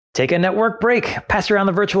Take a network break, pass around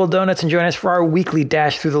the virtual donuts, and join us for our weekly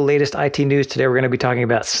dash through the latest IT news. Today, we're going to be talking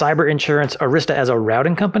about cyber insurance, Arista as a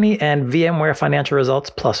routing company, and VMware financial results,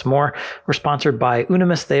 plus more. We're sponsored by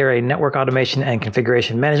Unimus. They are a network automation and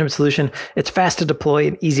configuration management solution. It's fast to deploy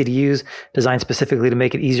and easy to use, designed specifically to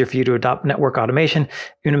make it easier for you to adopt network automation.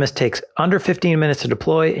 Unimus takes under 15 minutes to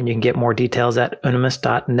deploy, and you can get more details at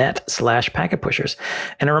unimus.net/packetpushers.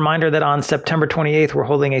 And a reminder that on September 28th, we're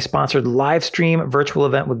holding a sponsored live stream virtual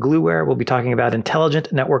event with Glueware. We'll be talking about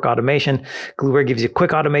intelligent network automation. Glueware gives you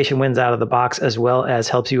quick automation wins out of the box, as well as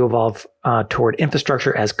helps you evolve toward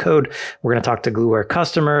infrastructure as code. We're going to talk to Glueware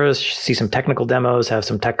customers, see some technical demos, have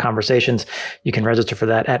some tech conversations. You can register for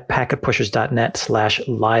that at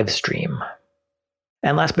packetpushers.net/livestream.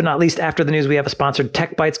 And last but not least, after the news, we have a sponsored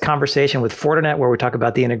Tech Bytes conversation with Fortinet, where we talk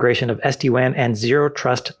about the integration of SD-WAN and Zero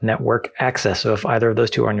Trust network access. So if either of those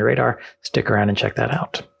two are on your radar, stick around and check that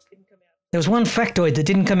out. There was one factoid that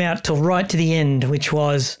didn't come out till right to the end, which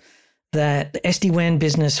was that the SD-WAN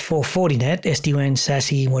business for Fortinet, SD-WAN,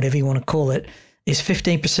 SASE, whatever you want to call it, is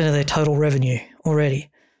 15% of their total revenue already.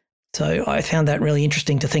 So I found that really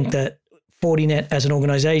interesting to think that Fortinet as an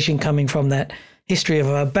organization coming from that history of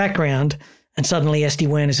a background and suddenly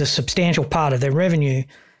SD-WAN is a substantial part of their revenue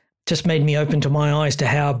just made me open to my eyes to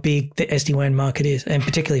how big the SD-WAN market is, and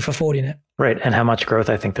particularly for Fortinet. Right, and how much growth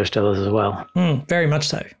I think there still is as well. Very much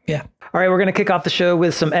so, yeah. All right, we're going to kick off the show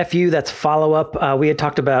with some FU. That's follow-up. We had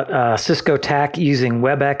talked about Cisco TAC using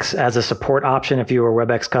WebEx as a support option. If you were a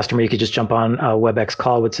WebEx customer, you could just jump on a WebEx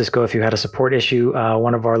call with Cisco if you had a support issue.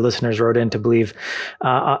 One of our listeners wrote in to believe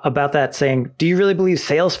about that, saying, do you really believe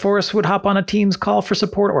Salesforce would hop on a Teams call for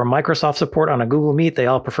support or Microsoft support on a Google Meet? They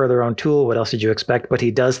all prefer their own tool. What else did you expect? But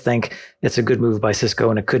he does think it's a good move by Cisco,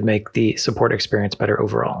 and it could make the support experience better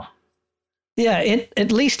overall. Yeah,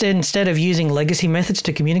 at least instead of using legacy methods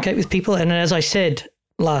to communicate with people, and as I said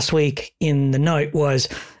last week in the note, was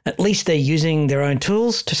at least they're using their own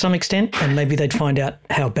tools to some extent, and maybe they'd find out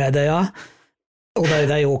how bad they are. Although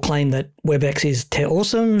they all claim that WebEx is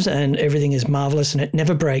awesome and everything is marvelous and it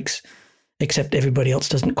never breaks, except everybody else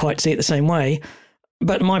doesn't quite see it the same way.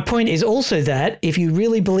 But my point is also that if you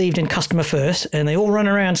really believed in customer first, and they all run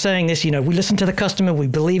around saying this, we listen to the customer, we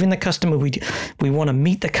believe in the customer, we want to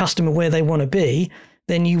meet the customer where they want to be,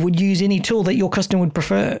 then you would use any tool that your customer would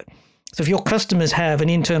prefer. So if your customers have an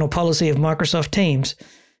internal policy of Microsoft Teams,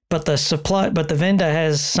 but the vendor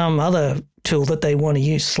has some other tool that they want to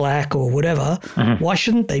use, Slack or whatever, why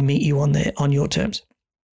shouldn't they meet you on your terms?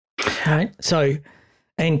 Right? So,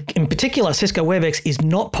 and in particular, Cisco WebEx is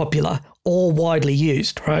not popular or widely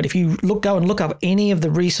used, right? If you go and look up any of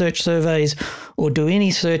the research surveys or do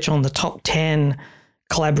any search on the top 10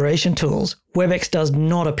 collaboration tools, WebEx does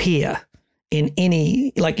not appear in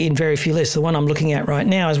in very few lists. The one I'm looking at right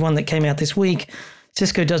now is one that came out this week.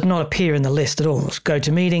 Cisco does not appear in the list at all.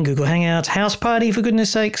 GoToMeeting, Google Hangouts, House Party, for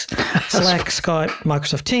goodness sakes, Slack, Skype,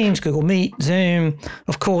 Microsoft Teams, Google Meet, Zoom.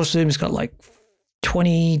 Of course, Zoom's got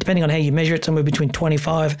 20, depending on how you measure it, somewhere between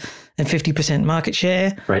 25 and 50% market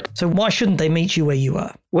share. Right. So why shouldn't they meet you where you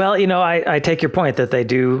are? Well, I take your point that they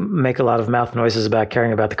do make a lot of mouth noises about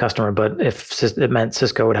caring about the customer, but if it meant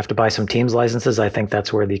Cisco would have to buy some Teams licenses, I think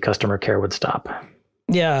that's where the customer care would stop.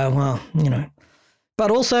 Yeah, well,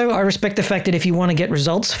 But also, I respect the fact that if you want to get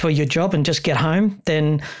results for your job and just get home,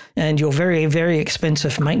 and your very, very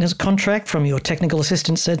expensive maintenance contract from your technical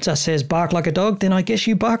assistant says bark like a dog, then I guess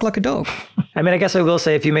you bark like a dog. I guess I will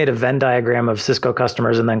say if you made a Venn diagram of Cisco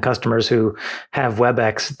customers and then customers who have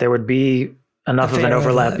WebEx, there would be enough of an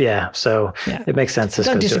overlap. Yeah. So It makes sense.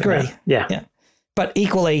 Don't disagree. Yeah. But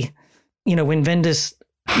equally, when vendors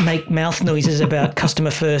make mouth noises about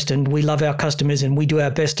customer first and we love our customers and we do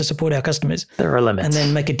our best to support our customers. There are limits. And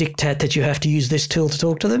then make a diktat that you have to use this tool to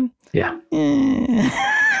talk to them. Yeah.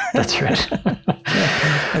 That's right.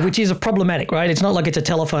 Which is problematic, right? It's not like it's a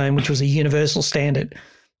telephone, which was a universal standard.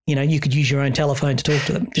 You could use your own telephone to talk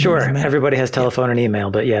to them. Sure. Everybody has telephone and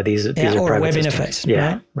email, but these are or private a web systems. interface.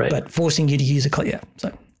 Yeah. Right. But forcing you to use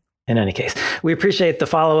so. In any case, we appreciate the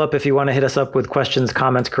follow-up. If you want to hit us up with questions,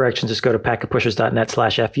 comments, corrections, just go to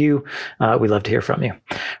packetpushers.net/FU. We'd love to hear from you.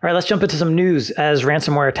 All right, let's jump into some news. As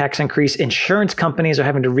ransomware attacks increase, insurance companies are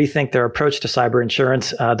having to rethink their approach to cyber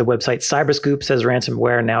insurance. The website Cyberscoop says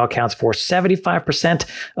ransomware now accounts for 75%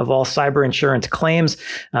 of all cyber insurance claims.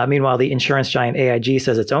 Meanwhile, the insurance giant AIG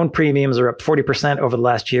says its own premiums are up 40% over the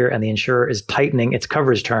last year, and the insurer is tightening its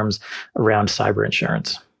coverage terms around cyber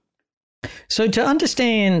insurance. So to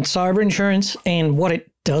understand cyber insurance and what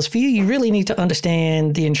it does for you, you really need to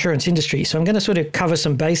understand the insurance industry. So I'm going to sort of cover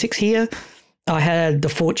some basics here. I had the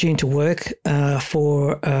fortune to work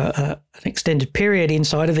for an extended period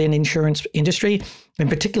inside of the insurance industry. And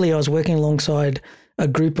particularly, I was working alongside a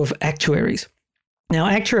group of actuaries. Now,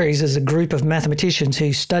 actuaries is a group of mathematicians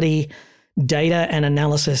who study data and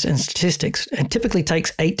analysis and statistics, and typically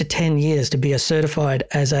takes 8 to 10 years to be certified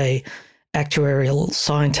as a actuarial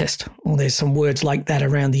scientist. Well, there's some words like that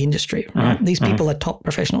around the industry, right? These people are top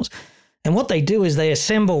professionals. And what they do is they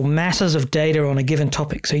assemble masses of data on a given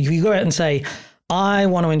topic. So you go out and say, I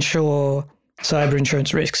want to insure cyber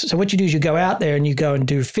insurance risks. So what you do is you go out there and you go and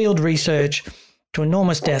do field research to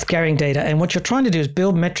enormous depth, gathering data. And what you're trying to do is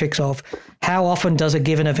build metrics of how often does a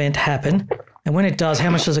given event happen? And when it does,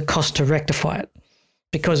 how much does it cost to rectify it?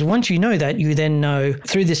 Because once you know that, you then know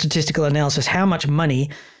through the statistical analysis how much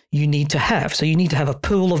money you need to have. So you need to have a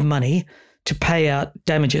pool of money to pay out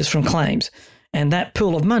damages from claims. And that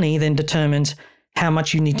pool of money then determines how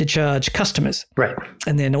much you need to charge customers. Right.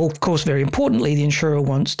 And then, of course, very importantly, the insurer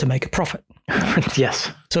wants to make a profit. Yes.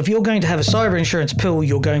 So if you're going to have a cyber insurance pool,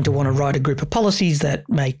 you're going to want to write a group of policies that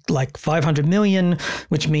make like 500 million,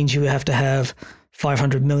 which means you have to have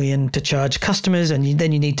 500 million to charge customers. And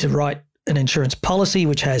then you need to write an insurance policy,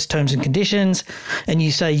 which has terms and conditions. And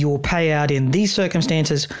you say you will pay out in these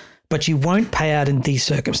circumstances, but you won't pay out in these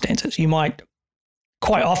circumstances. You might.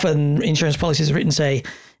 Quite often, insurance policies are written say,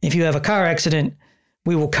 if you have a car accident,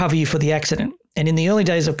 we will cover you for the accident. And in the early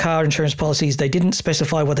days of car insurance policies, they didn't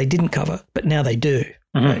specify what they didn't cover, but now they do.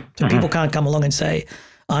 Right? So people can't come along and say,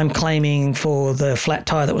 I'm claiming for the flat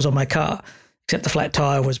tire that was on my car, except the flat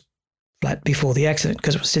tire was flat before the accident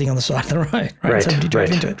because it was sitting on the side of the road. Right? Somebody drove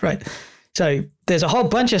into it. Right. So there's a whole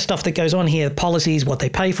bunch of stuff that goes on here, policies, what they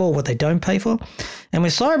pay for, what they don't pay for. And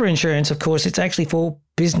with cyber insurance, of course, it's actually for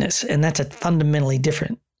business. And that's a fundamentally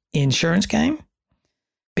different insurance game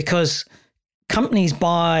because companies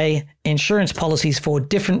buy insurance policies for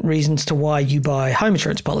different reasons to why you buy home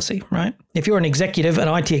insurance policy, right? If you're an executive, an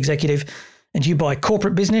IT executive, and you buy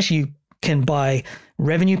corporate business, you can buy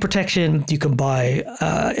revenue protection. You can buy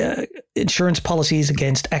insurance policies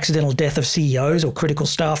against accidental death of CEOs or critical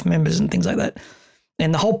staff members and things like that.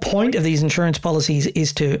 And the whole point of these insurance policies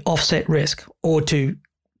is to offset risk or to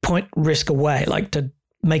point risk away, like to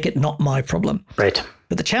make it not my problem. Right.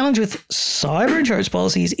 But the challenge with cyber insurance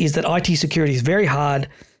policies is that IT security is very hard,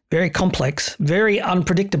 very complex, very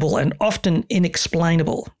unpredictable, and often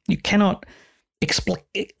inexplainable. You cannot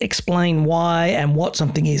explain why and what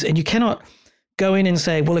something is. And you cannot go in and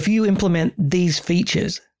say, well, if you implement these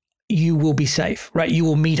features, you will be safe, right? You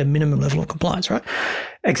will meet a minimum level of compliance, right?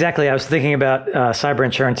 Exactly. I was thinking about cyber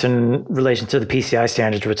insurance in relation to the PCI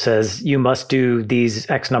standards, which says you must do these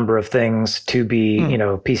X number of things to be,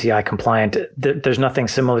 PCI compliant. There's nothing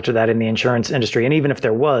similar to that in the insurance industry. And even if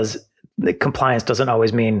there was, the compliance doesn't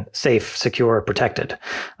always mean safe, secure, protected.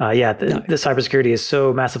 The cybersecurity is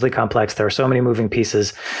so massively complex. There are so many moving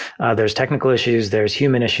pieces. There's technical issues, there's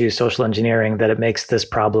human issues, social engineering, that it makes this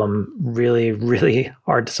problem really, really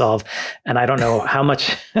hard to solve. And I don't know how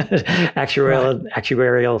much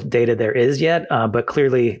actuarial data there is yet, but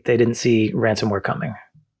clearly they didn't see ransomware coming.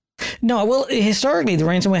 No, well, historically, the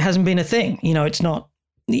ransomware hasn't been a thing. It's not.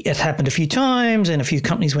 It happened a few times and a few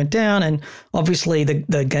companies went down, and obviously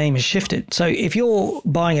the game has shifted. So if you're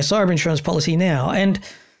buying a cyber insurance policy now, and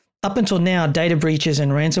up until now, data breaches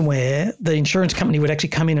and ransomware, the insurance company would actually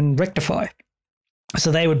come in and rectify. So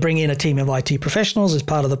they would bring in a team of IT professionals as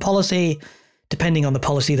part of the policy, depending on the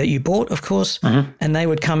policy that you bought, of course, and they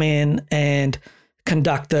would come in and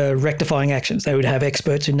conduct the rectifying actions. They would have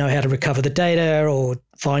experts who know how to recover the data or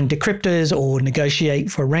find decryptors or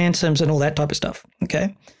negotiate for ransoms and all that type of stuff.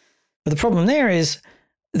 Okay. But the problem there is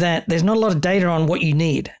that there's not a lot of data on what you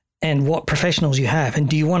need and what professionals you have. And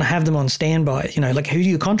do you want to have them on standby? Like who do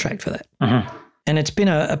you contract for that? And it's been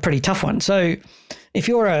a pretty tough one. So if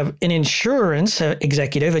you're an insurance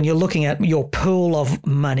executive and you're looking at your pool of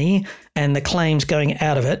money and the claims going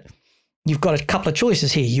out of it, you've got a couple of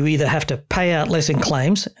choices here. You either have to pay out less in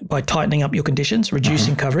claims by tightening up your conditions,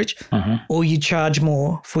 reducing coverage, or you charge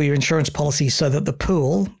more for your insurance policy so that the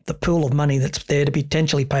pool of money that's there to be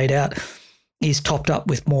potentially paid out is topped up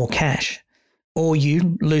with more cash. Or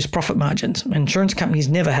you lose profit margins. Insurance companies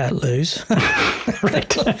never lose.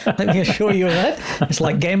 Right. Let me assure you of that. It's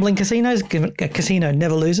like gambling casinos. A casino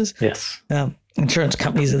never loses. Yes. Insurance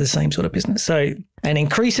companies are the same sort of business. So, and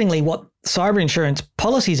increasingly what cyber insurance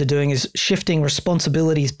policies are doing is shifting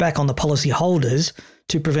responsibilities back on the policy holders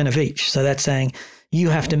to prevent a breach. So that's saying you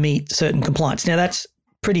have to meet certain compliance. Now that's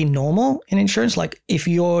pretty normal in insurance. Like if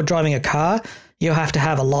you're driving a car, you have to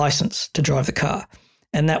have a license to drive the car.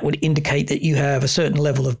 And that would indicate that you have a certain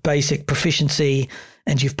level of basic proficiency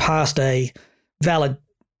and you've passed a valid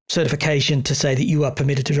certification to say that you are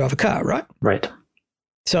permitted to drive a car, right? Right.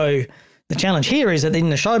 So the challenge here is that in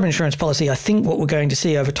the cyber insurance policy, I think what we're going to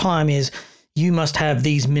see over time is you must have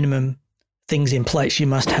these minimum things in place. You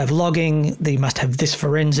must have logging, you must have this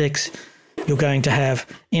forensics. You're going to have,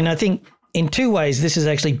 and I think in two ways, this is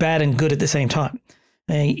actually bad and good at the same time.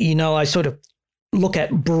 I sort of look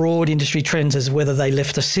at broad industry trends as whether they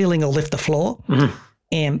lift the ceiling or lift the floor. Mm-hmm.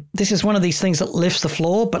 And this is one of these things that lifts the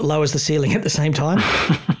floor but lowers the ceiling at the same time.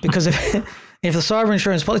 Because if the cyber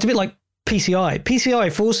insurance policy, it's a bit like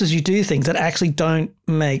PCI forces you to do things that actually don't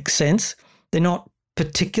make sense. They're not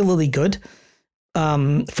particularly good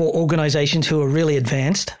for organizations who are really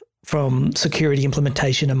advanced from security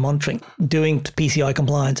implementation and monitoring. Doing PCI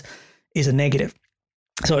compliance is a negative.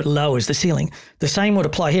 So it lowers the ceiling. The same would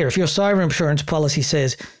apply here. If your cyber insurance policy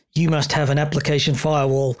says you must have an application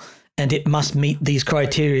firewall and it must meet these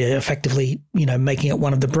criteria, effectively, making it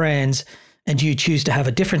one of the brands, and you choose to have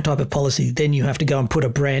a different type of policy, then you have to go and put a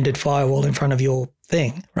branded firewall in front of your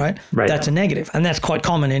thing, right? That's a negative. And that's quite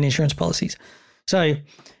common in insurance policies. So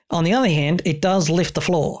on the other hand, it does lift the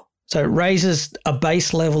floor. So it raises a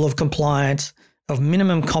base level of compliance, of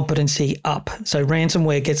minimum competency up. So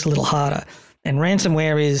ransomware gets a little harder. And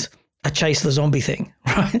ransomware is a chase the zombie thing,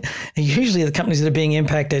 right? And usually the companies that are being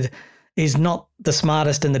impacted is not the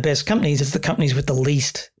smartest and the best companies. It's the companies with the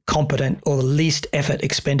least competent or the least effort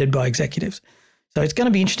expended by executives. So it's going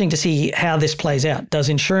to be interesting to see how this plays out. Does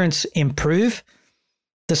insurance improve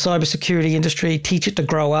the cybersecurity industry, teach it to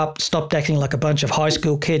grow up, stop acting like a bunch of high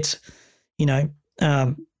school kids,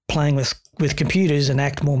 playing with computers, and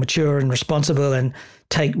act more mature and responsible and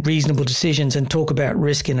take reasonable decisions and talk about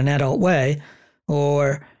risk in an adult way?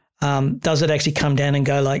 Or does it actually come down and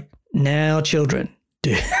go like, now children,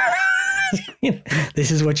 do this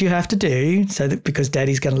is what you have to do so that because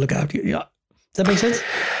daddy's going to look after you. Does that make sense?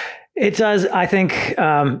 It does. I think,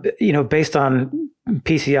 based on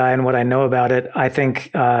PCI and what I know about it, I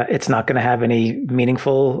think it's not going to have any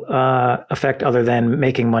meaningful effect other than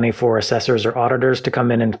making money for assessors or auditors to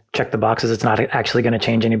come in and check the boxes. It's not actually going to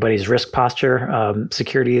change anybody's risk posture.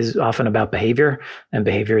 Security is often about behavior, and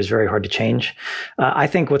behavior is very hard to change. I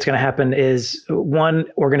think what's going to happen is, one,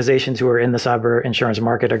 organizations who are in the cyber insurance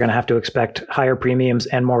market are going to have to expect higher premiums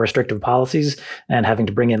and more restrictive policies and having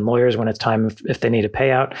to bring in lawyers when it's time if they need a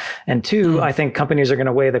payout. And two, I think companies are going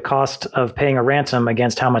to weigh the cost of paying a ransom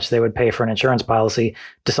against how much they would pay for an insurance policy,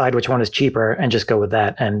 decide which one is cheaper, and just go with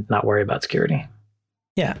that and not worry about security.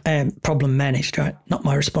 Yeah, and problem managed, right? Not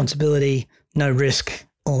my responsibility, no risk,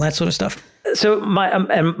 all that sort of stuff. So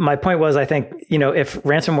my point was, I think, if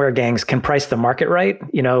ransomware gangs can price the market right,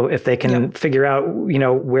 if they can figure out,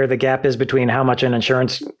 where the gap is between how much an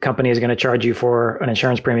insurance company is going to charge you for an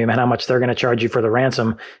insurance premium and how much they're going to charge you for the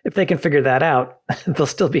ransom, if they can figure that out, they'll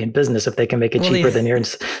still be in business if they can make it cheaper than your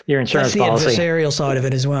insurance policy. That's the adversarial side of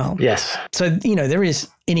it as well. Yes. So, there is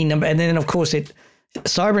any number. And then, of course,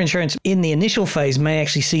 cyber insurance in the initial phase may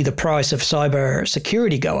actually see the price of cyber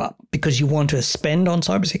security go up because you want to spend on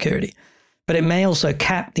cybersecurity. But it may also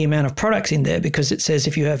cap the amount of products in there because it says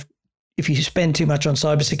if you spend too much on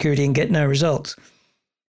cybersecurity and get no results,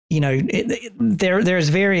 there's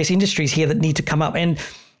various industries here that need to come up. And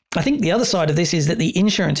I think the other side of this is that the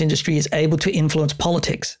insurance industry is able to influence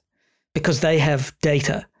politics because they have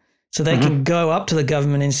data. So they can go up to the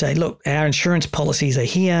government and say, look, our insurance policies are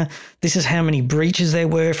here. This is how many breaches there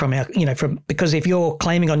were because if you're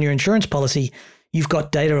claiming on your insurance policy, you've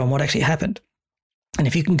got data on what actually happened. And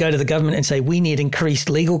if you can go to the government and say, we need increased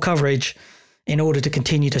legal coverage in order to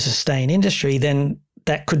continue to sustain industry, then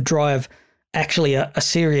that could drive actually a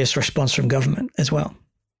serious response from government as well.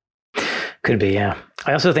 Could be, yeah.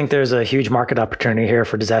 I also think there's a huge market opportunity here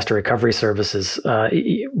for disaster recovery services.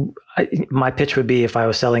 My pitch would be, if I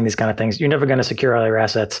was selling these kind of things, you're never going to secure all your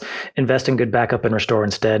assets. Invest in good backup and restore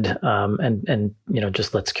instead, and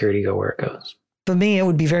just let security go where it goes. For me, it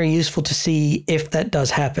would be very useful to see if that does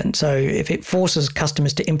happen. So if it forces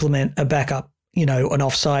customers to implement a backup, an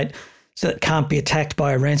offsite, so that it can't be attacked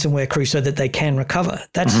by a ransomware crew so that they can recover,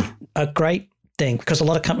 that's a great thing because a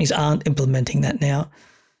lot of companies aren't implementing that now.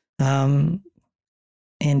 And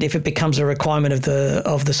if it becomes a requirement of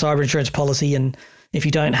the cyber insurance policy, and if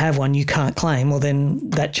you don't have one, you can't claim, well, then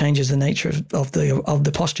that changes the nature of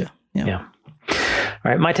the posture. Yeah. All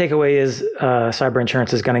right. My takeaway is cyber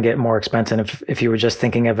insurance is going to get more expensive. If you were just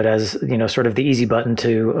thinking of it as, sort of the easy button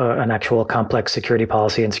to an actual complex security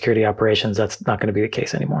policy and security operations, that's not going to be the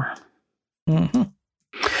case anymore. Mm-hmm.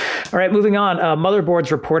 All right, moving on.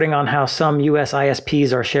 Motherboard's reporting on how some U.S.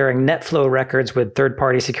 ISPs are sharing NetFlow records with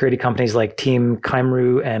third-party security companies like Team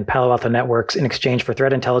Kaimru and Palo Alto Networks in exchange for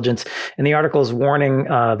threat intelligence. And the article is warning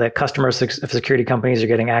that customers of security companies are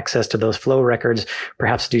getting access to those flow records,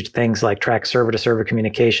 perhaps due to things like track server-to-server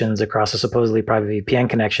communications across a supposedly private VPN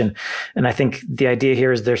connection. And I think the idea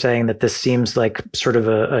here is they're saying that this seems like sort of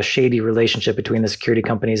a shady relationship between the security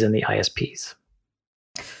companies and the ISPs.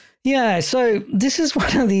 Yeah, so this is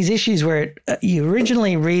one of these issues where you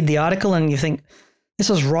originally read the article and you think this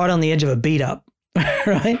was right on the edge of a beat up,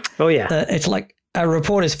 right? Oh, yeah. It's like a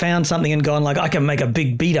reporter's found something and gone like, I can make a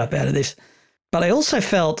big beat up out of this. But I also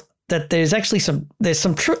felt that there's actually some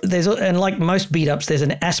truth. And like most beat ups, there's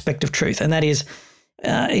an aspect of truth. And that is,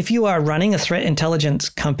 if you are running a threat intelligence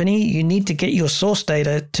company, you need to get your source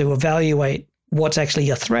data to evaluate what's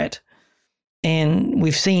actually a threat. And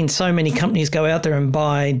we've seen so many companies go out there and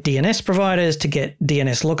buy DNS providers to get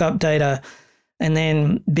DNS lookup data, and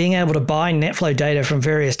then being able to buy NetFlow data from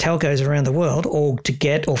various telcos around the world, or to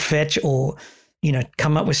get or fetch or,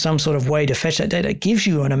 come up with some sort of way to fetch that data gives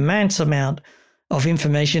you an immense amount of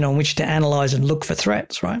information on which to analyze and look for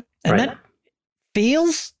threats, right? And that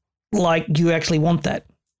feels like you actually want that.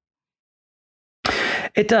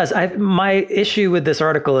 It does. My issue with this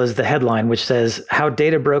article is the headline, which says how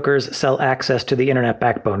data brokers sell access to the internet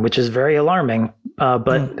backbone, which is very alarming.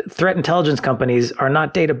 But threat intelligence companies are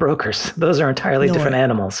not data brokers. Those are entirely different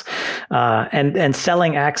animals. And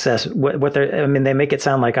selling access, they make it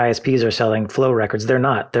sound like ISPs are selling flow records. They're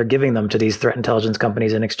not. They're giving them to these threat intelligence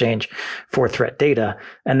companies in exchange for threat data.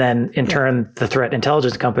 And then in turn, the threat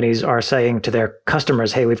intelligence companies are saying to their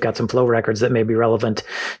customers, hey, we've got some flow records that may be relevant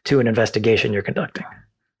to an investigation you're conducting.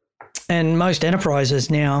 And most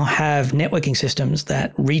enterprises now have networking systems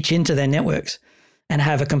that reach into their networks and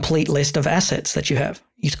have a complete list of assets that you have.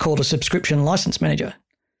 It's called a subscription license manager,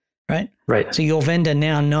 right? Right. So your vendor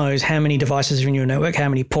now knows how many devices are in your network, how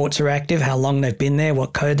many ports are active, how long they've been there,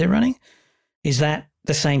 what code they're running. Is that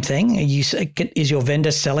the same thing? Is your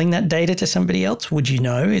vendor selling that data to somebody else? Would you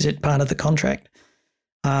know? Is it part of the contract?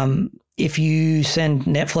 If you send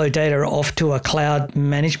NetFlow data off to a cloud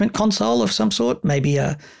management console of some sort, maybe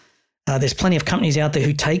there's plenty of companies out there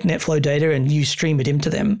who take NetFlow data and you stream it into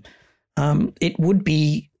them. It would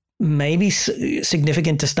be maybe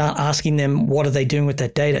significant to start asking them, what are they doing with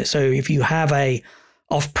that data? So if you have a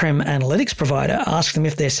off-prem analytics provider, ask them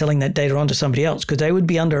if they're selling that data on to somebody else, because they would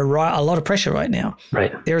be under a lot of pressure right now.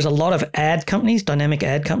 Right. There's a lot of ad companies, dynamic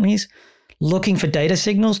ad companies, looking for data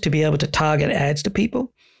signals to be able to target ads to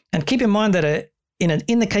people. And keep in mind that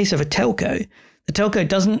in the case of a telco, the telco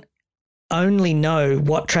doesn't only know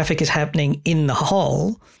what traffic is happening in the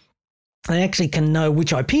whole. They actually can know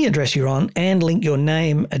which IP address you're on and link your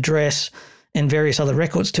name, address, and various other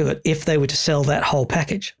records to it if they were to sell that whole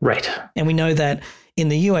package. Right. And we know that in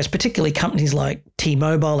the US, particularly companies like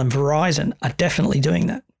T-Mobile and Verizon are definitely doing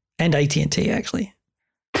that, and AT&T actually.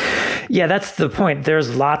 Yeah, that's the point.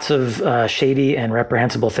 There's lots of shady and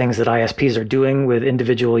reprehensible things that ISPs are doing with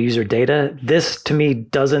individual user data. This, to me,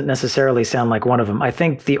 doesn't necessarily sound like one of them. I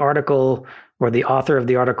think the article or the author of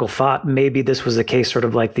the article thought maybe this was a case sort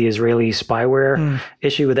of like the Israeli spyware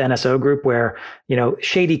issue with NSO Group, where,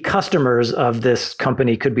 shady customers of this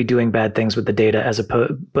company could be doing bad things with the data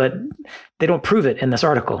but they don't prove it in this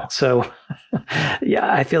article. So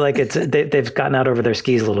yeah, I feel like they've gotten out over their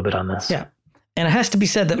skis a little bit on this. Yeah. And it has to be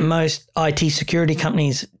said that most IT security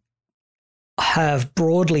companies have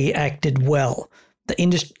broadly acted well. The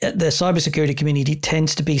cybersecurity community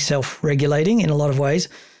tends to be self-regulating in a lot of ways,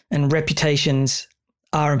 and reputations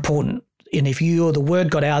are important. And if the word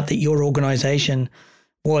got out that your organization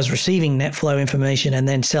was receiving NetFlow information and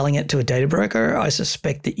then selling it to a data broker, I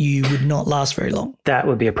suspect that you would not last very long. That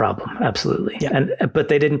would be a problem. Absolutely. Yeah. But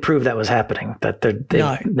they didn't prove that was happening.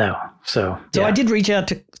 No. So I did reach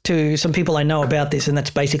out to some people I know about this, and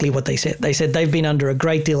that's basically what they said. They said they've been under a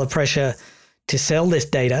great deal of pressure to sell this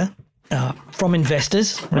data from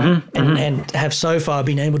investors, and have so far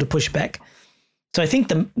been able to push back. So I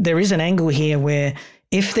think there is an angle here where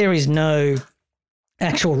if there is no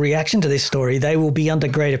actual reaction to this story, they will be under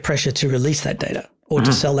greater pressure to release that data or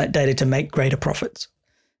to sell that data to make greater profits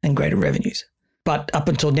and greater revenues. But up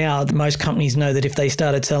until now, most companies know that if they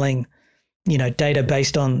started selling, data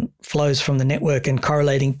based on flows from the network and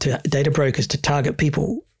correlating to data brokers to target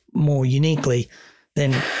people more uniquely,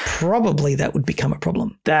 then probably that would become a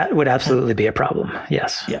problem. That would absolutely be a problem.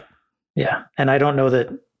 Yes. Yeah. Yeah. And I don't know that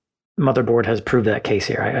Motherboard has proved that case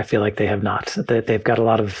here. I feel like they have not. They've got a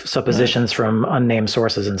lot of suppositions from unnamed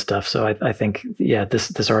sources and stuff. So I think,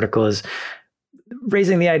 this article is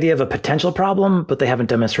raising the idea of a potential problem, but they haven't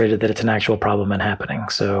demonstrated that it's an actual problem and happening.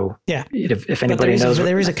 So yeah, if anybody knows,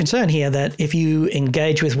 there is a concern here that if you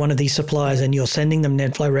engage with one of these suppliers and you're sending them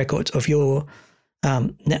NetFlow records of your,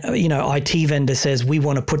 IT vendor says we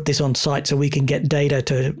want to put this on site so we can get data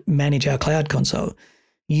to manage our cloud console,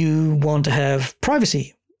 you want to have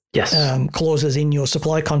privacy clauses in your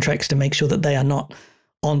supply contracts to make sure that they are not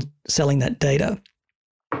on selling that data.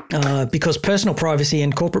 Because personal privacy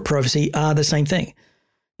and corporate privacy are the same thing.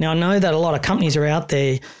 Now, I know that a lot of companies are out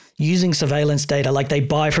there using surveillance data, like they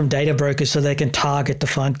buy from data brokers so they can target to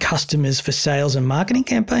find customers for sales and marketing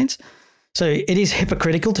campaigns. So it is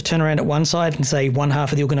hypocritical to turn around at one side and say one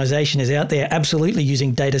half of the organization is out there absolutely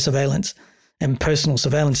using data surveillance and personal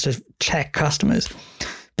surveillance to track customers,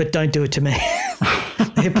 but don't do it to me.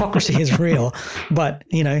 The hypocrisy is real, but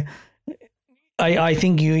I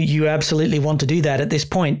think you absolutely want to do that at this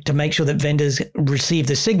point to make sure that vendors receive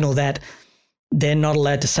the signal that they're not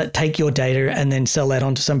allowed to take your data and then sell that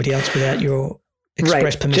on to somebody else without your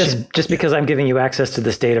express permission. Just because I'm giving you access to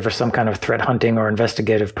this data for some kind of threat hunting or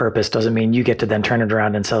investigative purpose doesn't mean you get to then turn it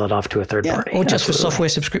around and sell it off to a third party. Or just for software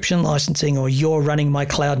subscription licensing, or you're running my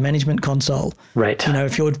cloud management console. Right.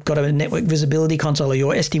 If you've got a network visibility console or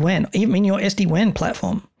your SD-WAN, even your SD-WAN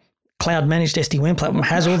platform, cloud managed SD-WAN platform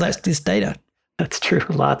has all this data. That's true.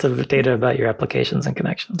 Lots of data about your applications and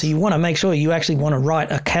connections. So you want to make sure you actually want to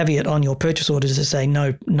write a caveat on your purchase orders to say,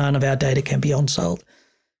 no, none of our data can be on-sold,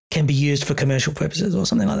 can be used for commercial purposes or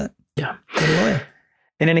something like that. Yeah. Get a lawyer.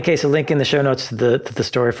 In any case, a link in the show notes to the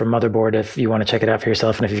story from Motherboard if you want to check it out for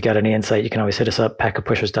yourself. And if you've got any insight, you can always hit us up,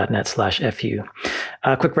 packetpushers.net/FU.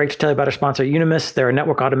 Quick break to tell you about our sponsor, Unimus. They're a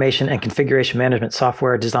network automation and configuration management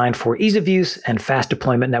software designed for ease of use and fast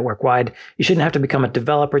deployment network-wide. You shouldn't have to become a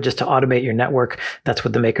developer just to automate your network. That's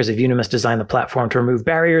what the makers of Unimus designed the platform to remove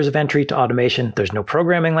barriers of entry to automation. There's no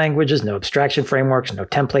programming languages, no abstraction frameworks, no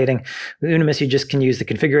templating. With Unimus, you just can use the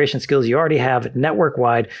configuration skills you already have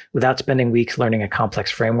network-wide without spending weeks learning a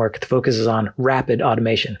complex framework. The focus is on rapid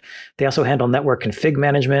automation. They also handle network config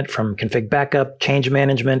management from config backup, change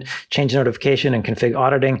management, change notification, and config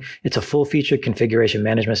auditing. It's a full-featured configuration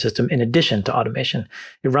management system in addition to automation.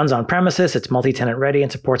 It runs on premises, it's multi-tenant ready,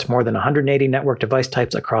 and supports more than 180 network device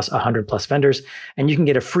types across 100 plus vendors. And you can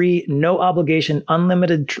get a free, no obligation,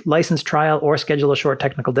 unlimited license trial or schedule a short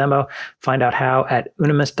technical demo. Find out how at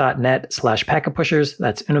unimus.net/packetpushers.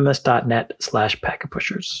 That's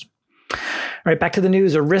unimus.net/packetpushers. All right, back to the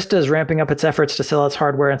news. Arista is ramping up its efforts to sell its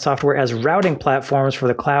hardware and software as routing platforms for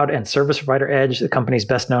the cloud and service provider edge. The company's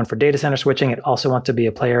best known for data center switching. It also wants to be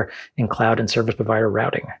a player in cloud and service provider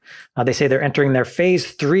routing. They say they're entering their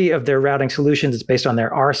phase 3 of their routing solutions. It's based on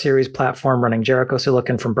their R-series platform running Jericho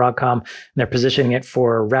Silicon from Broadcom. And they're positioning it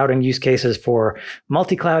for routing use cases for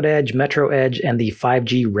multi-cloud edge, metro edge, and the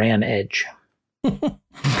 5G RAN edge.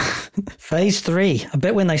 Phase 3. I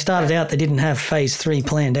bet when they started out, they didn't have phase 3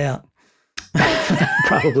 planned out.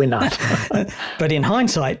 Probably not. But in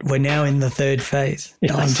hindsight, we're now in the third phase.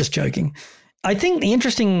 Yes. No, I'm just joking. I think the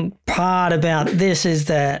interesting part about this is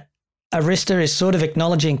that Arista is sort of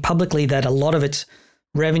acknowledging publicly that a lot of its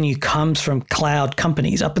revenue comes from cloud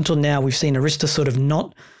companies. Up until now, we've seen Arista sort of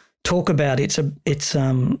not talk about its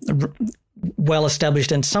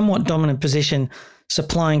well-established and somewhat dominant position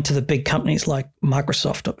supplying to the big companies like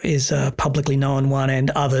Microsoft is publicly known one, and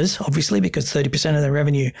others, obviously, because 30% of their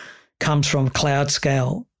revenue comes from cloud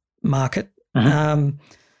scale market. And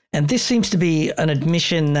this seems to be an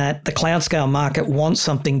admission that the cloud scale market wants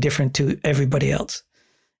something different to everybody else.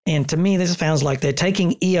 And to me, this sounds like they're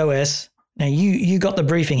taking EOS. Now, you got the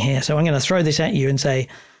briefing here, so I'm going to throw this at you and say,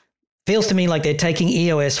 feels to me like they're taking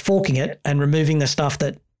EOS, forking it, and removing the stuff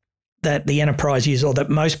that the enterprise use or that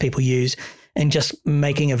most people use, and just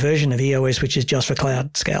making a version of EOS which is just for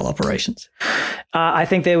cloud scale operations. I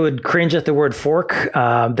think they would cringe at the word fork.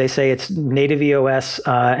 They say it's native EOS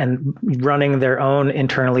and running their own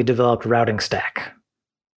internally developed routing stack.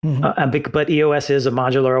 But EOS is a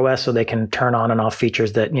modular OS, so they can turn on and off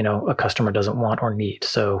features that a customer doesn't want or need.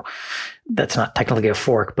 So that's not technically a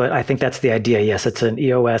fork, but I think that's the idea. Yes, it's an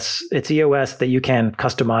EOS. It's EOS that you can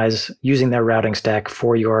customize using their routing stack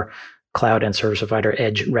for your cloud and service provider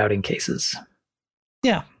edge routing cases.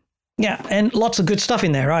 Yeah, and lots of good stuff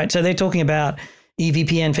in there, right? So they're talking about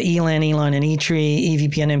EVPN for ELAN, ELINE, and E-Tree,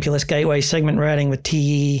 EVPN MPLS gateway, segment routing with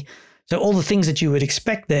TE. So all the things that you would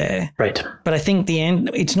expect there. Right. But I think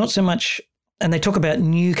it's not so much, and they talk about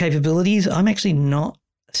new capabilities. I'm actually not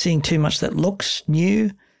seeing too much that looks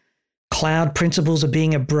new. Cloud principles are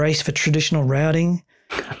being embraced for traditional routing.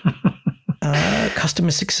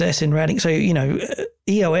 Customer success in routing. So,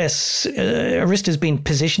 EOS, Arista's been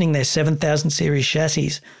positioning their 7000 series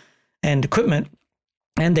chassis and equipment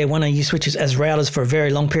and they want to use switches as routers for a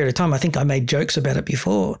very long period of time. I think I made jokes about it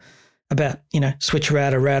before, about, switch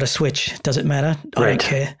router switch. Does it matter? I don't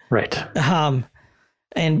care. Right.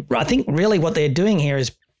 And I think really what they're doing here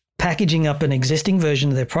is packaging up an existing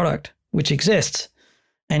version of their product, which exists,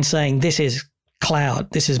 and saying this is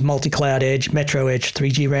cloud, this is multi-cloud edge, metro edge,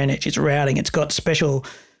 3G RAN edge, it's routing, it's got special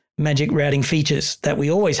magic routing features that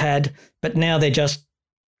we always had, but now they're just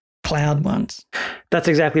cloud ones. That's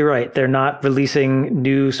exactly right. They're not releasing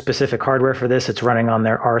new specific hardware for this. It's running on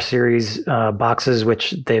their R series boxes,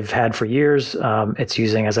 which they've had for years. It's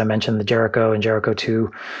using, as I mentioned, the Jericho and Jericho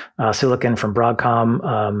 2 silicon from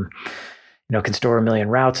Broadcom. Can store 1 million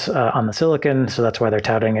routes on the silicon. So that's why they're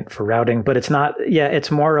touting it for routing. But it's not,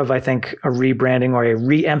 it's more of, I think, a rebranding or a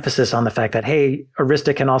re-emphasis on the fact that, hey,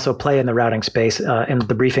 Arista can also play in the routing space. In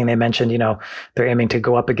the briefing, they mentioned, they're aiming to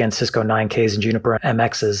go up against Cisco 9Ks and Juniper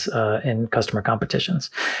MXs in customer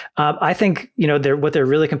competitions. I think, what they're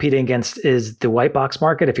really competing against is the white box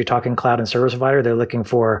market. If you're talking cloud and service provider, they're looking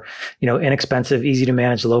for, inexpensive, easy to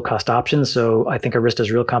manage, low cost options. So I think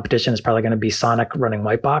Arista's real competition is probably going to be Sonic running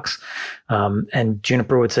white box. And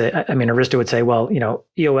Juniper would say, Arista would say, well,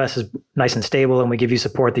 EOS is nice and stable and we give you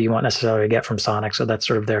support that you won't necessarily get from Sonic. So that's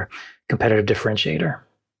sort of their competitive differentiator.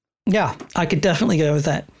 Yeah, I could definitely go with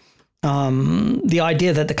that. The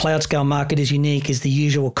idea that the cloud scale market is unique is the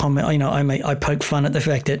usual comment. I poke fun at the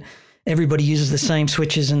fact that everybody uses the same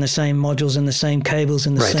switches and the same modules and the same cables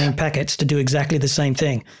and the same packets to do exactly the same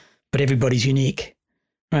thing, but everybody's unique,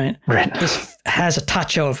 right? Right. This has a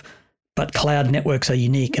touch of, but cloud networks are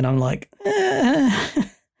unique. And I'm like,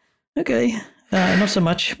 okay, not so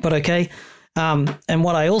much, but okay. And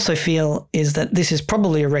what I also feel is that this is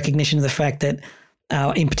probably a recognition of the fact that,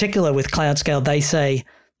 in particular with cloud scale, they say,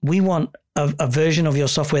 we want a version of your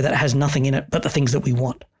software that has nothing in it but the things that we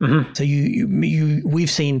want. Mm-hmm. So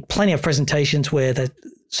we've seen plenty of presentations where the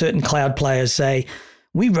certain cloud players say,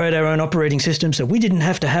 we wrote our own operating system, so we didn't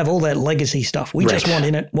have to have all that legacy stuff. We just want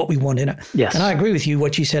in it what we want in it. Yes. And I agree with you,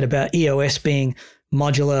 what you said about EOS being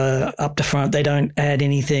modular up to front. They don't add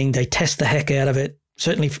anything. They test the heck out of it.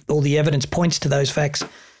 Certainly all the evidence points to those facts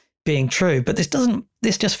being true. But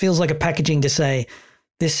this just feels like a packaging to say,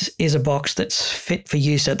 this is a box that's fit for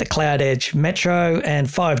use at the cloud edge, metro, and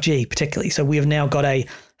 5G particularly. So we have now got a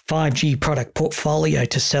 5G product portfolio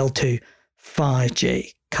to sell to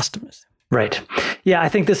 5G customers. Right. Yeah, I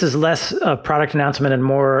think this is less a product announcement and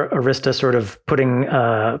more Arista sort of putting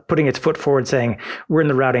its foot forward, saying we're in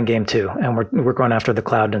the routing game too, and we're going after the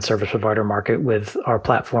cloud and service provider market with our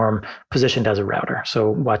platform positioned as a router. So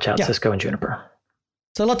watch out, Cisco and Juniper.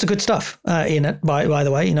 So lots of good stuff in it. By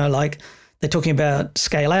the way, like they're talking about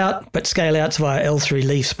scale out, but scale outs via L3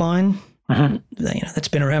 leaf spine. Mm-hmm. That's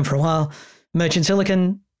been around for a while. Merchant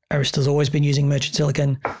silicon. Arista's always been using merchant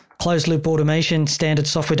silicon. Closed loop automation, standard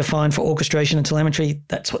software defined for orchestration and telemetry.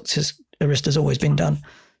 That's what Arista's always been done.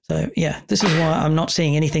 So this is why I'm not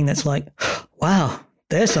seeing anything that's like, wow,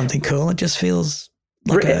 there's something cool. It just feels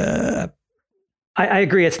like I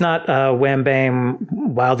agree. It's not wham bam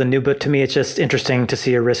wild and new, but to me, it's just interesting to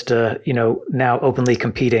see Arista, now openly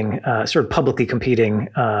competing, sort of publicly competing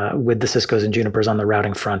with the Ciscos and Junipers on the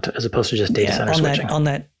routing front, as opposed to just data center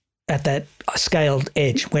switching. At that scaled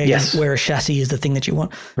edge where a chassis is the thing that you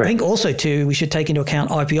want. Right. I think also too, we should take into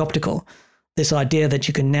account IP optical, this idea that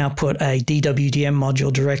you can now put a DWDM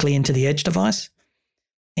module directly into the edge device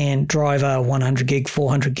and drive a 100 gig,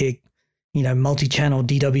 400 gig, multi-channel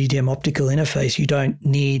DWDM optical interface. You don't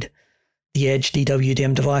need the edge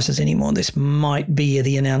DWDM devices anymore. This might be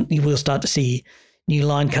we'll start to see new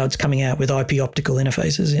line cards coming out with IP optical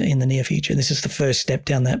interfaces in the near future. This is the first step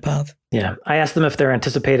down that path. Yeah. I asked them if they're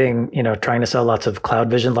anticipating, trying to sell lots of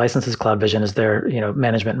CloudVision licenses. CloudVision is their,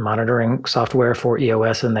 management and monitoring software for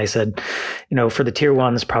EOS. And they said, for the tier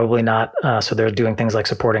ones, probably not. So they're doing things like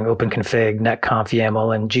supporting OpenConfig, NetConf,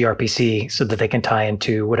 YAML, and gRPC so that they can tie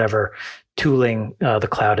into whatever tooling the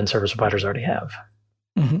cloud and service providers already have.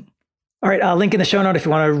 Mm-hmm. All right, link in the show note if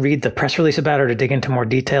you want to read the press release about it or to dig into more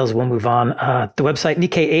details. We'll move on. The website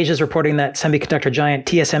Nikkei Asia is reporting that semiconductor giant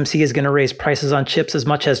TSMC is going to raise prices on chips as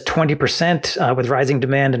much as 20% with rising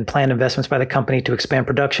demand and planned investments by the company to expand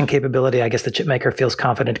production capability. I guess the chip maker feels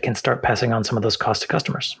confident it can start passing on some of those costs to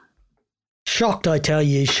customers. Shocked, I tell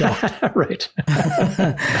you, shocked. Right.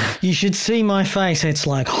 You should see my face. It's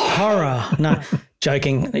like horror. No,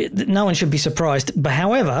 joking. No one should be surprised. But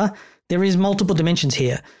however, there is multiple dimensions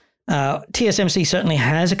here. TSMC certainly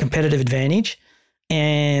has a competitive advantage,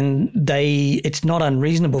 and it's not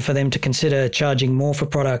unreasonable for them to consider charging more for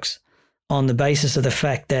products on the basis of the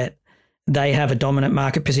fact that they have a dominant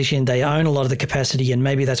market position. They own a lot of the capacity, and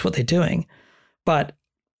maybe that's what they're doing. But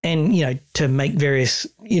and, to make various,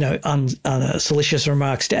 salacious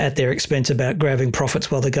remarks at their expense about grabbing profits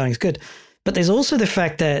while they're going is good. But there's also the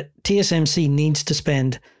fact that TSMC needs to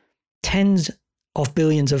spend tens of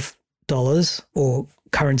billions of dollars or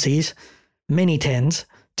currencies, many tens,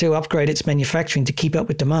 to upgrade its manufacturing to keep up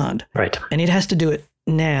with demand. Right. And it has to do it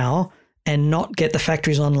now and not get the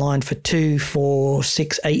factories online for 2, 4,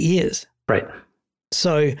 6, 8 years. Right.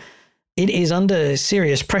 So it is under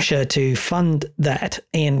serious pressure to fund that.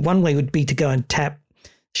 And one way would be to go and tap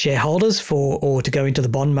shareholders or to go into the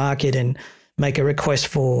bond market and make a request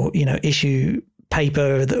for, issue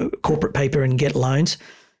paper, the corporate paper, and get loans.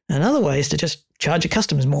 Another way is to just charge your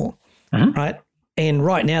customers more, right? And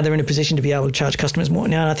right now they're in a position to be able to charge customers more.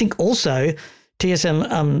 Now, and I think also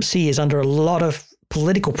TSMC is under a lot of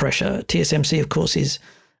political pressure. TSMC, of course, is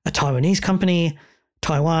a Taiwanese company.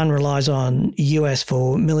 Taiwan relies on US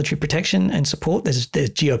for military protection and support. There's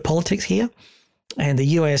geopolitics here. And the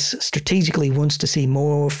US strategically wants to see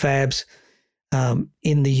more fabs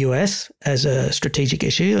in the US as a strategic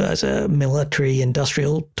issue, as a military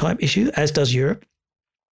industrial type issue, as does Europe.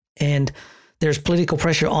 And there's political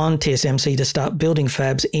pressure on TSMC to start building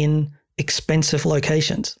fabs in expensive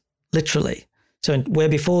locations, literally. So where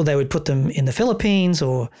before they would put them in the Philippines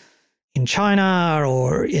or in China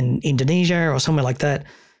or in Indonesia or somewhere like that,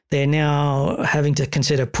 they're now having to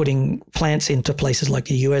consider putting plants into places like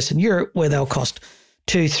the US and Europe where they'll cost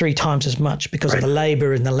 2-3 times as much because of the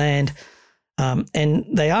labor and the land. And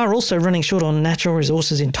they are also running short on natural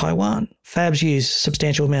resources in Taiwan. Fabs use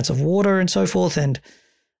substantial amounts of water and so forth, and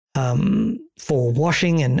for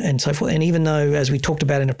washing and so forth. And even though, as we talked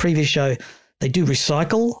about in a previous show, they do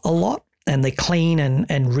recycle a lot and they clean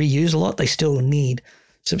and reuse a lot, they still need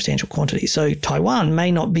substantial quantities. So Taiwan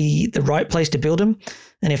may not be the right place to build them.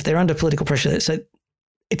 And if they're under political pressure, so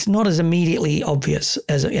it's not as immediately obvious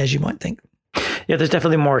as you might think. Yeah, there's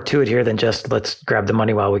definitely more to it here than just let's grab the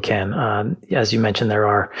money while we can. As you mentioned, there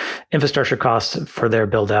are infrastructure costs for their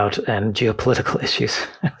build out and geopolitical issues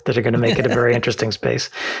that are going to make it a very interesting space.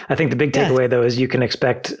 I think the big takeaway, though, is you can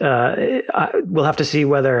expect we'll have to see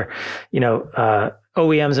whether,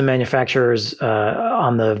 OEMs and manufacturers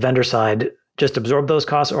on the vendor side just absorb those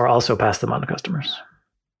costs or also pass them on to customers.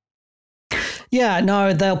 Yeah,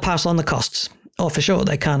 no, they'll pass on the costs. Oh, for sure.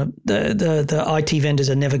 They can't. The IT vendors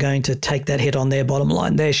are never going to take that hit on their bottom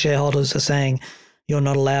line. Their shareholders are saying, you're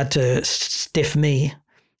not allowed to stiff me,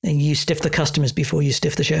 and you stiff the customers before you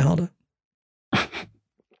stiff the shareholder.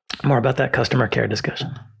 More about that customer care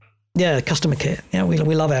discussion. Yeah, customer care. Yeah, we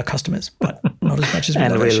love our customers, but not as much as we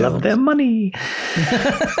love our shareholders. And we love their money.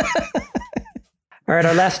 All right,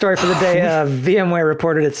 our last story for the day. VMware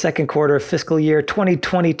reported its second quarter of fiscal year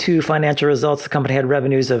 2022 financial results. The company had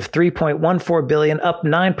revenues of $3.14 billion, up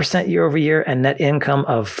 9% year over year, and net income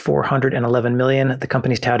of $411 million. The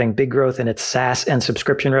company's touting big growth in its SaaS and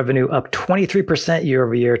subscription revenue, up 23% year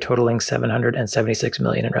over year, totaling $776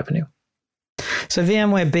 million in revenue. So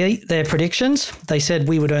VMware beat their predictions. They said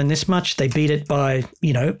we would earn this much. They beat it by,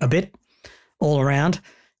 a bit all around.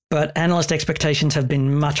 But analyst expectations have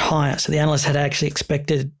been much higher. So the analysts had actually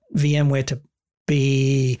expected VMware to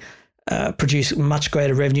be produce much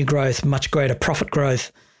greater revenue growth, much greater profit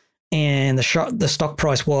growth, and the stock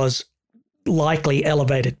price was likely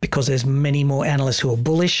elevated because there's many more analysts who are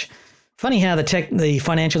bullish. Funny how the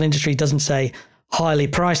financial industry doesn't say highly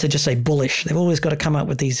priced; they just say bullish. They've always got to come up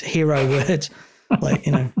with these hero words, like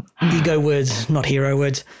ego words, not hero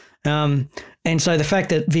words. And so the fact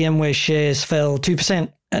that VMware shares fell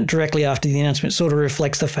 2%. Directly after the announcement sort of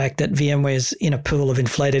reflects the fact that VMware's in a pool of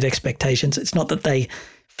inflated expectations. It's not that they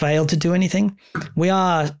failed to do anything. We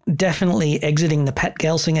are definitely exiting the Pat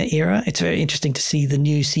Gelsinger era. It's very interesting to see the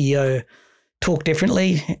new CEO talk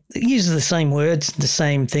differently. He uses the same words, the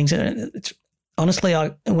same things. It's honestly,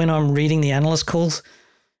 when I'm reading the analyst calls,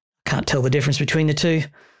 I can't tell the difference between the two.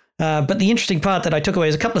 But the interesting part that I took away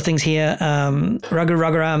is a couple of things here. Raghu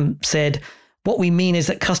Raghuram said, what we mean is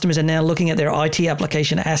that customers are now looking at their IT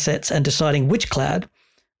application assets and deciding which cloud,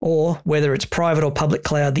 or whether it's private or public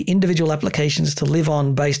cloud, the individual applications to live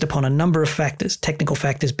on based upon a number of factors, technical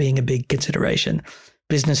factors being a big consideration,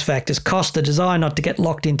 business factors, cost, the desire not to get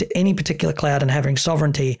locked into any particular cloud and having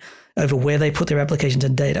sovereignty over where they put their applications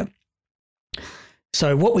and data.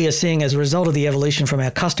 So what we are seeing as a result of the evolution from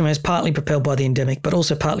our customers, partly propelled by the endemic, but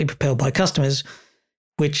also partly propelled by customers,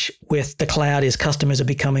 which with the cloud is customers are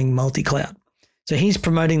becoming multi-cloud. So he's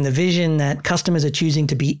promoting the vision that customers are choosing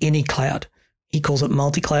to be any cloud. He calls it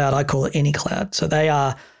multi-cloud. I call it any cloud. So they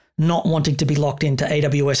are not wanting to be locked into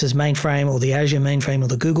AWS's mainframe or the Azure mainframe or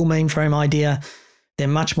the Google mainframe idea. They're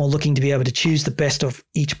much more looking to be able to choose the best of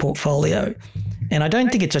each portfolio. And I don't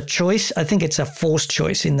think it's a choice. I think it's a forced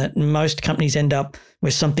choice in that most companies end up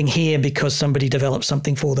with something here because somebody developed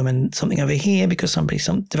something for them and something over here because somebody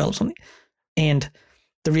developed something. And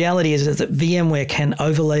the reality is that VMware can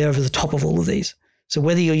overlay over the top of all of these. So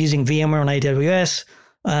whether you're using VMware on AWS,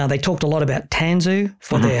 they talked a lot about Tanzu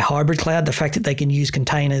for their hybrid cloud, the fact that they can use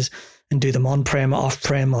containers and do them on-prem,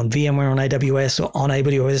 off-prem, on VMware on AWS or on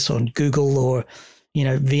AWS on Google or,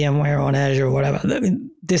 VMware on Azure or whatever.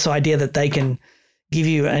 This idea that they can give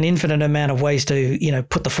you an infinite amount of ways to,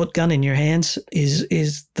 put the foot gun in your hands is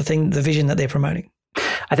the vision that they're promoting.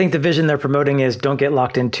 I think the vision they're promoting is don't get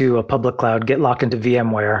locked into a public cloud, get locked into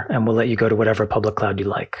VMware, and we'll let you go to whatever public cloud you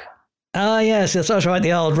like. Oh, yes, that's right.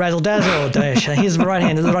 The old razzle dazzle dash. Here's the right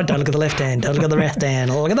hand, here's the right. Don't look at the left hand. Don't look at the left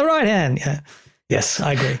hand. Look at the right hand. Yeah. Yes,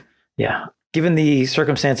 I agree. Yeah. Given the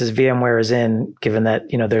circumstances VMware is in, given that,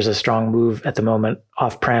 there's a strong move at the moment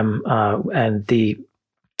off-prem and the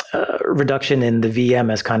reduction in the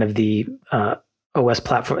VM as kind of the OS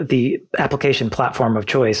platform, the application platform of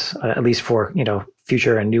choice, at least for,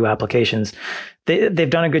 future and new applications. They've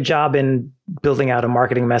done a good job in building out a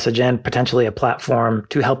marketing message and potentially a platform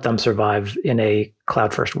to help them survive in a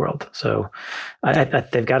cloud-first world. So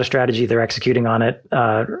they've got a strategy. They're executing on it.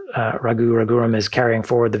 Raghuram is carrying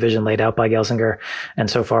forward the vision laid out by Gelsinger. And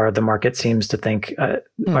so far, the market seems to think,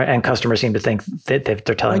 and customers seem to think that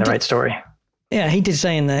they're telling the right story. Yeah, he did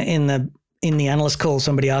say in the analyst call,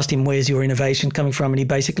 somebody asked him, where's your innovation coming from? And he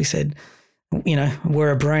basically said,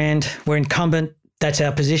 we're a brand, we're incumbent. That's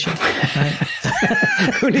our position. Right?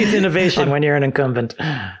 Who needs innovation when you're an incumbent?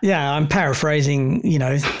 Yeah, I'm paraphrasing,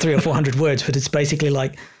 300 or 400 words, but it's basically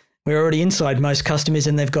like we're already inside most customers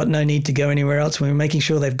and they've got no need to go anywhere else. We're making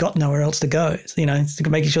sure they've got nowhere else to go. It's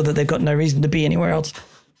making sure that they've got no reason to be anywhere else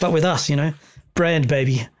but with us, brand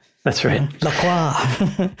baby. That's right. La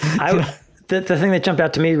Croix. The thing that jumped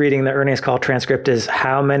out to me reading the earnings call transcript is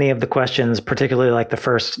how many of the questions, particularly like the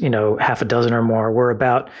first, half a dozen or more, were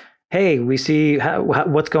about, hey, we see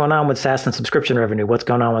what's going on with SaaS and subscription revenue. What's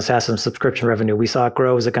going on with SaaS and subscription revenue? We saw it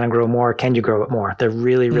grow. Is it going to grow more? Can you grow it more? They're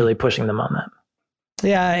really, really pushing them on that.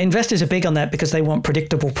 Yeah, investors are big on that because they want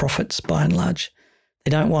predictable profits by and large.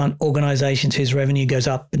 They don't want organizations whose revenue goes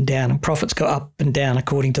up and down and profits go up and down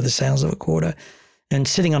according to the sales of a quarter. And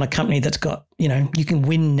sitting on a company that's got, you can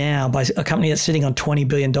win now by a company that's sitting on $20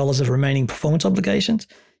 billion of remaining performance obligations.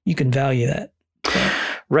 You can value that. So.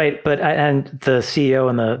 Right. And the CEO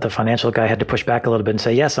and the financial guy had to push back a little bit and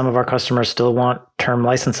say, yeah, some of our customers still want term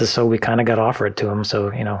licenses. So we kind of got to offer it to them. So,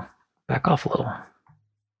 back off a little.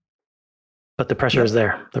 But the pressure is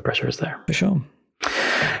there. The pressure is there. For sure.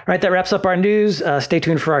 All right, that wraps up our news. Stay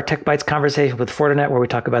tuned for our Tech Bytes conversation with Fortinet, where we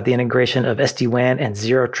talk about the integration of SD-WAN and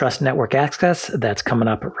Zero Trust Network Access. That's coming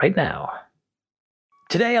up right now.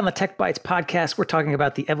 Today on the Tech Bytes podcast, we're talking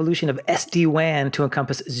about the evolution of SD-WAN to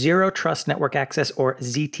encompass Zero Trust Network Access, or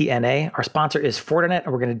ZTNA. Our sponsor is Fortinet,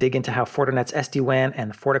 and we're going to dig into how Fortinet's SD-WAN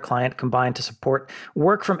and the FortiClient combine to support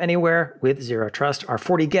work from anywhere with Zero Trust. Our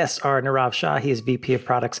 40 guests are Nirav Shah, he is VP of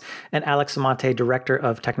Products, and Alex Amante, Director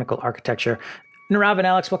of Technical Architecture. Nirav and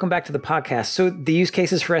Alex, welcome back to the podcast. So the use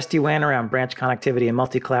cases for SD-WAN around branch connectivity and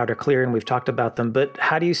multi-cloud are clear, and we've talked about them, but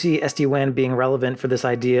how do you see SD-WAN being relevant for this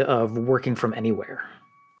idea of working from anywhere?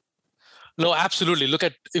 No, absolutely.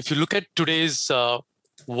 If you look at today's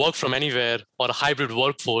work from anywhere or a hybrid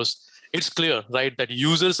workforce, it's clear, right, that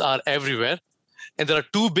users are everywhere. And there are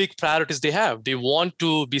two big priorities they have. They want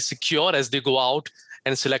to be secure as they go out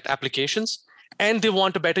and select applications, and they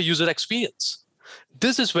want a better user experience.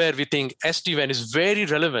 This is where we think SD-WAN is very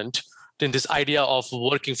relevant in this idea of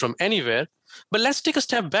working from anywhere. But let's take a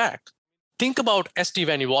step back. Think about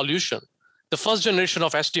SD-WAN evolution. The first generation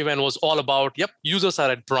of SD-WAN was all about, users are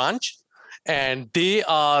at branch, and they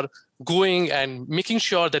are going and making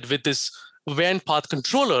sure that with this WAN path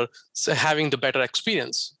controller, having the better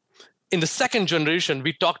experience. In the second generation,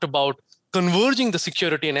 we talked about converging the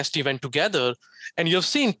security and SD-WAN together. And you've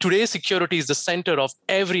seen today security is the center of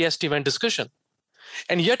every SD-WAN discussion.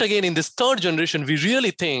 And yet again, in this third generation, we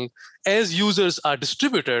really think as users are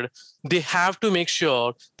distributed, they have to make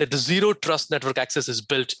sure that the Zero Trust Network Access is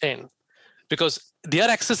built in. Because they are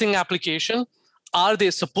accessing application, are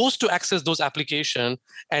they supposed to access those applications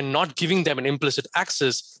and not giving them an implicit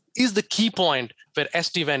access is the key point where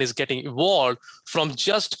SD-WAN is getting evolved from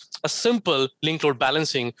just a simple link load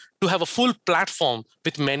balancing to have a full platform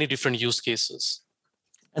with many different use cases.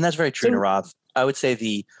 And that's very true, Nirav. I would say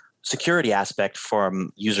the security aspect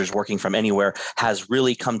from users working from anywhere has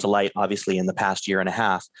really come to light, obviously, in the past year and a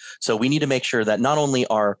half. So we need to make sure that not only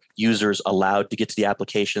are users allowed to get to the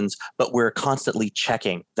applications, but we're constantly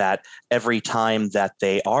checking that every time that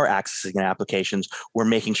they are accessing applications, we're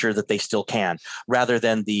making sure that they still can, rather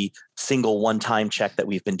than the single one-time check that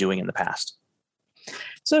we've been doing in the past.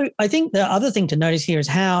 So I think the other thing to notice here is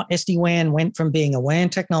how SD-WAN went from being a WAN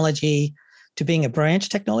technology to being a branch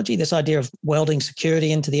technology, this idea of welding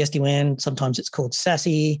security into the SD-WAN, sometimes it's called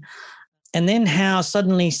SASE, and then how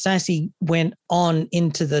suddenly SASE went on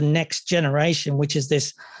into the next generation, which is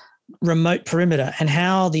this remote perimeter, and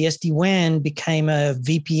how the SD-WAN became a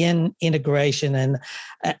VPN integration and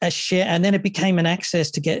a share, and then it became an access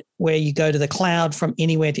to get where you go to the cloud from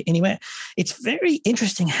anywhere to anywhere. It's very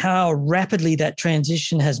interesting how rapidly that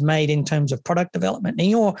transition has made in terms of product development. And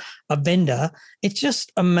you're a vendor. It just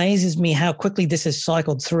amazes me how quickly this has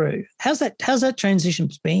cycled through. How's that transition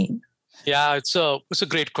been? Yeah, it's a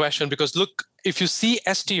great question, because look, if you see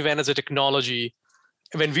SD-WAN as a technology,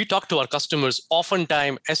 when we talk to our customers,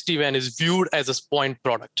 oftentimes SD-WAN is viewed as a point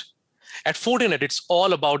product. At Fortinet, it's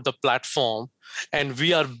all about the platform, and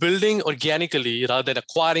we are building organically rather than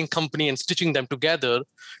acquiring company and stitching them together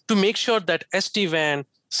to make sure that SD-WAN,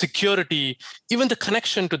 security, even the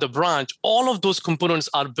connection to the branch, all of those components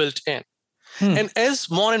are built in. And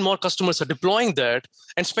as more and more customers are deploying that,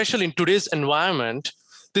 and especially in today's environment,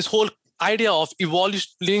 this whole idea of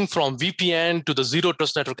evolving from VPN to the zero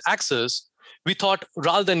trust network access, we thought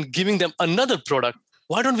rather than giving them another product,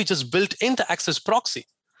 why don't we just build in the access proxy?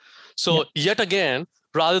 So yet again,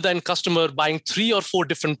 rather than customer buying 3 or 4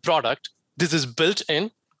 different products, this is built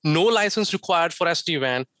in, no license required for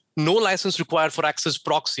SD-WAN, no license required for access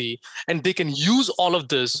proxy, and they can use all of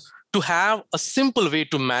this to have a simple way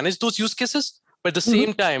to manage those use cases, but at the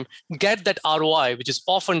same time, get that ROI, which is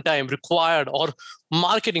oftentimes required or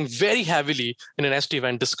marketing very heavily in an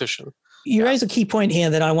SD-WAN discussion. You raise a key point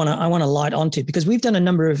here that I want to light onto, because we've done a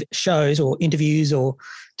number of shows or interviews or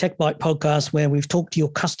Tech Bite podcasts where we've talked to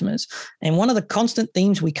your customers. And one of the constant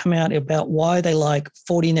themes we come out about why they like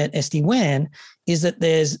Fortinet SD-WAN is that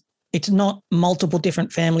it's not multiple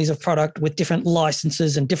different families of product with different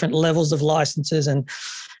licenses and different levels of licenses. And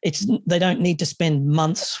they don't need to spend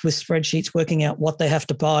months with spreadsheets working out what they have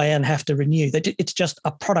to buy and have to renew. It's just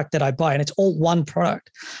a product that I buy, and it's all one product.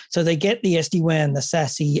 So they get the SD-WAN, the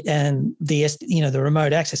SASE, and the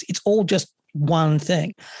remote access. It's all just one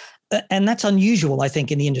thing. And that's unusual, I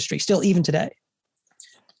think, in the industry, still even today.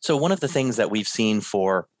 So one of the things that we've seen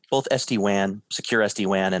for both SD-WAN, secure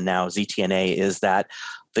SD-WAN, and now ZTNA is that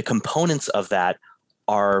the components of that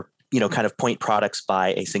are kind of point products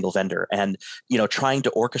by a single vendor. And, trying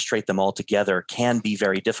to orchestrate them all together can be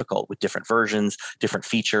very difficult with different versions, different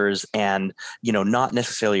features, and, not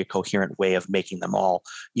necessarily a coherent way of making them all,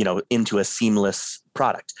 into a seamless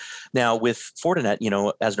product. Now with Fortinet,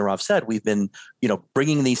 as Nirav said, we've been,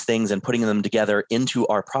 bringing these things and putting them together into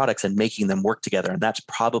our products and making them work together. And that's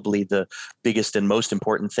probably the biggest and most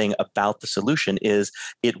important thing about the solution is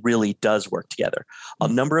it really does work together. A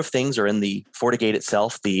number of things are in the FortiGate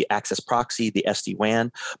itself, the access proxy, the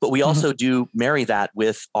SD-WAN, but we also do marry that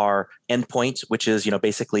with our endpoint, which is,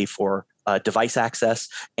 basically for device access,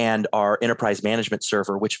 and our enterprise management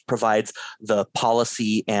server, which provides the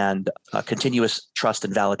policy and continuous trust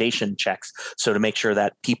and validation checks. So to make sure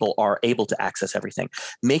that people are able to access everything,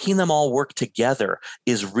 making them all work together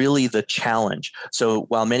is really the challenge. So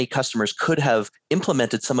while many customers could have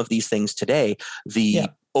implemented some of these things today, the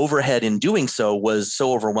overhead in doing so was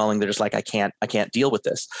so overwhelming. They're just like, I can't deal with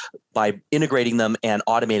this. By integrating them and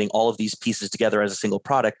automating all of these pieces together as a single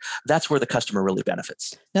product, that's where the customer really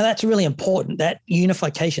benefits. Now that's really important, that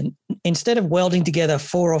unification. Instead of welding together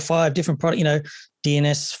 4 or 5 different products,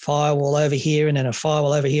 DNS firewall over here, and then a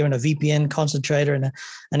firewall over here, and a VPN concentrator, and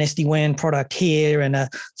an SD-WAN product here, and a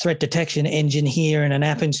threat detection engine here, and an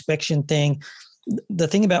app inspection thing. The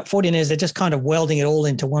thing about Fortinet is they're just kind of welding it all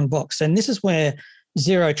into one box. And this is where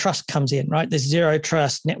zero trust comes in, right? There's zero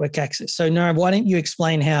trust network access. So Nirav, why don't you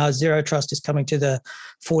explain how zero trust is coming to the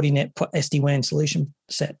Fortinet SD-WAN solution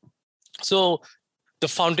set? So the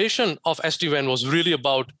foundation of SD-WAN was really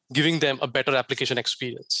about giving them a better application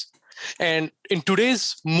experience. And in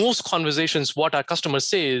today's most conversations, what our customers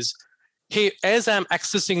say is, hey, as I'm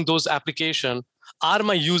accessing those applications, are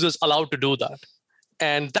my users allowed to do that?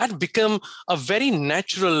 And that become a very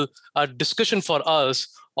natural discussion for us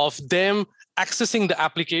of them accessing the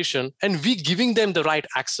application and we giving them the right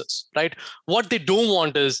access, right? What they don't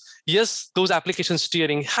want is, yes, those application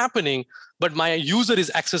steering happening, but my user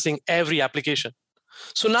is accessing every application.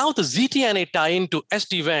 So now the ZTNA tie into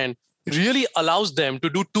SD-WAN really allows them to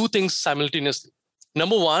do 2 things simultaneously.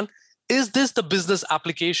 Number one, is this the business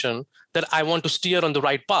application that I want to steer on the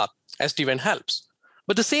right path? SD-WAN helps.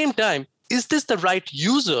 But at the same time, is this the right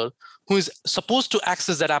user who is supposed to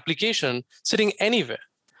access that application sitting anywhere?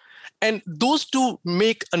 And those two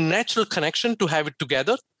make a natural connection to have it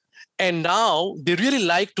together. And now they really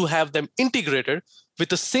like to have them integrated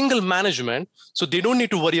with a single management. So they don't need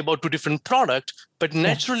to worry about two different products, but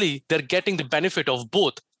naturally they're getting the benefit of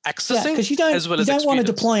both accessing as well as experience. You don't want to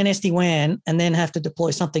deploy an SD-WAN and then have to deploy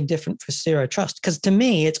something different for Zero Trust. Because to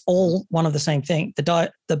me, it's all one of the same thing.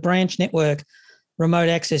 The branch network, remote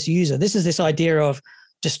access user. This is this idea of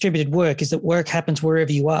distributed work, is that work happens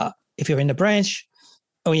wherever you are. If you're in the branch,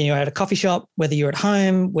 or you're at a coffee shop, whether you're at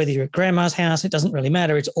home, whether you're at grandma's house, it doesn't really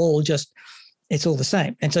matter. It's all the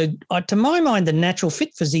same. And so to my mind, the natural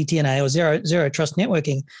fit for ZTNA or zero trust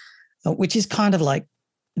networking, which is kind of like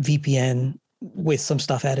VPN with some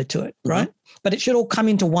stuff added to it, right? Mm-hmm. But it should all come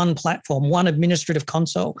into one platform, one administrative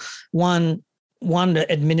console, one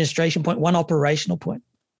administration point, one operational point.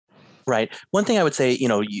 Right. One thing I would say,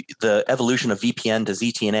 the evolution of VPN to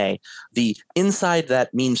ZTNA, the inside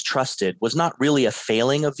that means trusted was not really a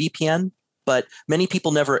failing of VPN, but many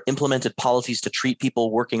people never implemented policies to treat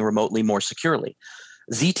people working remotely more securely.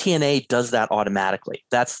 ZTNA does that automatically.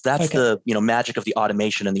 That's the magic of the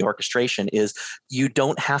automation and the orchestration is you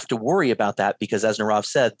don't have to worry about that because, as Nirav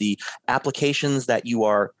said, the applications that you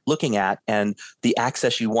are looking at and the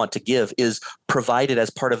access you want to give is provided as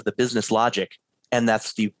part of the business logic, and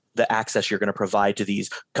that's the access you're going to provide to these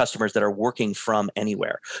customers that are working from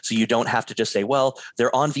anywhere. So you don't have to just say, well,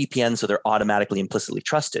 they're on VPN, so they're automatically implicitly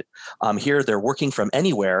trusted. Here, they're working from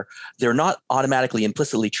anywhere. They're not automatically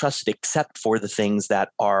implicitly trusted except for the things that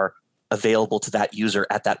are available to that user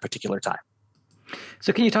at that particular time.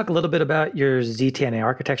 So can you talk a little bit about your ZTNA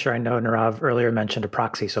architecture? I know Nirav earlier mentioned a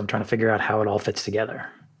proxy, so I'm trying to figure out how it all fits together.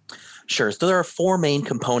 Sure. So there are four main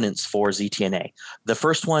components for ZTNA. The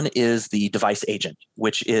first one is the device agent,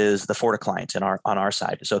 which is the FORTA client on our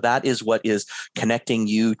side. So that is what is connecting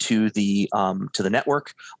you to the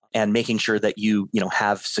network and making sure that you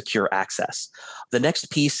have secure access. The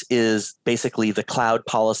next piece is basically the cloud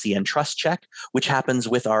policy and trust check, which happens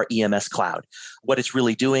with our EMS cloud. What it's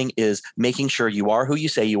really doing is making sure you are who you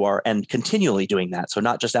say you are and continually doing that. So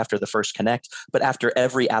not just after the first connect, but after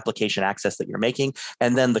every application access that you're making.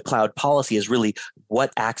 And then the cloud policy is really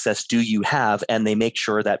what access do you have? And they make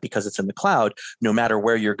sure that because it's in the cloud, no matter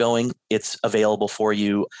where you're going, it's available for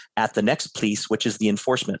you at the next piece, which is the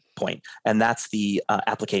enforcement point. And that's the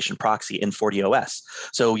application proxy in FortiOS.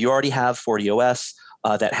 So you already have FortiOS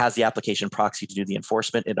that has the application proxy to do the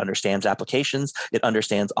enforcement. It understands applications. It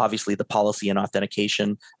understands, obviously, the policy and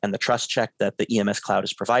authentication and the trust check that the EMS cloud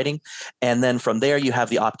is providing. And then from there, you have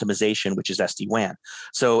the optimization, which is SD-WAN.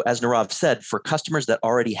 So as Nirav said, for customers that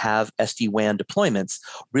already have SD-WAN deployments,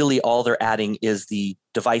 really all they're adding is the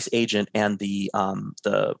device agent and the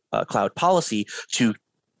cloud policy to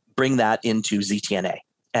bring that into ZTNA.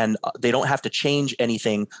 And they don't have to change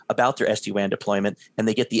anything about their SD-WAN deployment, and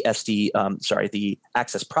they get the the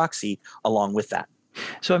access proxy along with that.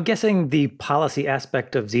 So I'm guessing the policy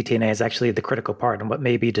aspect of ZTNA is actually the critical part and what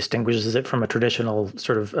maybe distinguishes it from a traditional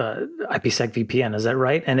sort of IPsec VPN. Is that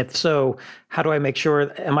right? And if so, how do I make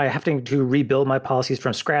sure, am I having to rebuild my policies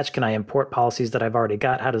from scratch? Can I import policies that I've already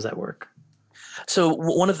got? How does that work? So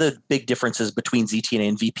one of the big differences between ZTNA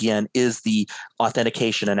and VPN is the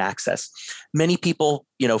authentication and access. Many people,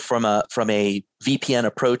 from a VPN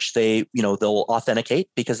approach, they'll authenticate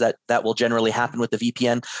because that will generally happen with the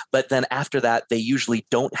VPN. But then after that, they usually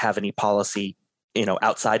don't have any policy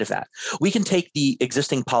outside of that. We can take the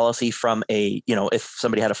existing policy from if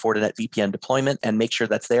somebody had a Fortinet VPN deployment and make sure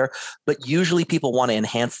that's there, but usually people want to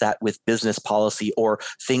enhance that with business policy or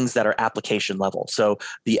things that are application level. So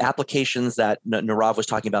the applications that Nirav was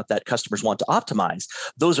talking about that customers want to optimize,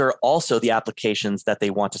 those are also the applications that they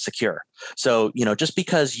want to secure. So, just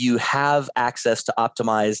because you have access to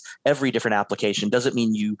optimize every different application doesn't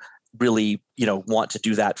mean you really, want to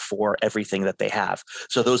do that for everything that they have.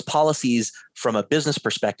 So those policies from a business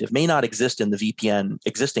perspective may not exist in the VPN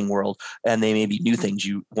existing world, and they may be new things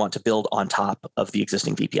you want to build on top of the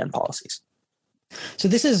existing VPN policies. So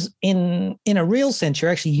this is in a real sense,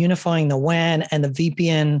 you're actually unifying the WAN and the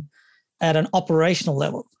VPN at an operational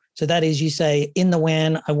level. So that is, you say in the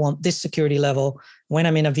WAN, I want this security level. When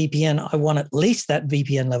I'm in a VPN, I want at least that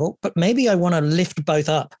VPN level, but maybe I want to lift both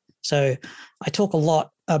up. So I talk a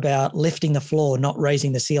lot about lifting the floor, not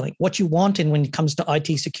raising the ceiling. What you want when it comes to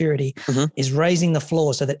IT security is raising the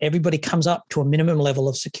floor so that everybody comes up to a minimum level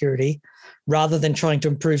of security rather than trying to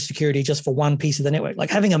improve security just for one piece of the network.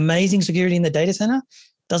 Like having amazing security in the data center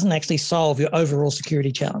doesn't actually solve your overall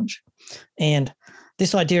security challenge. And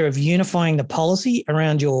this idea of unifying the policy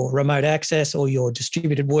around your remote access or your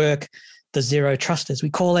distributed work, the zero trust, as we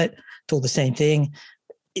call it, it's all the same thing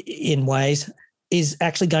in ways, is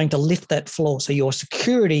actually going to lift that floor. So your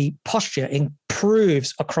security posture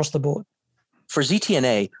improves across the board. For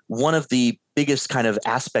ZTNA, one of the biggest kind of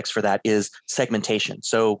aspects for that is segmentation.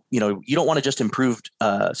 So, you don't want to just improve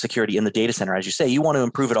security in the data center, as you say, you want to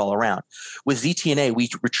improve it all around. With ZTNA, we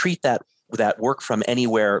treat that work from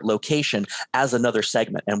anywhere location as another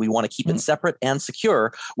segment. And we want to keep it separate and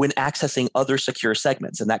secure when accessing other secure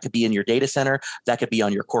segments. And that could be in your data center, that could be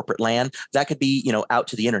on your corporate LAN, that could be, out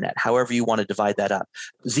to the internet, however you want to divide that up.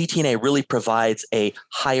 ZTNA really provides a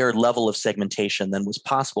higher level of segmentation than was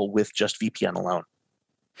possible with just VPN alone.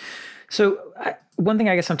 So one thing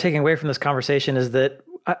I guess I'm taking away from this conversation is that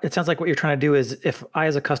it sounds like what you're trying to do is, if I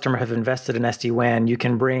as a customer have invested in SD-WAN, you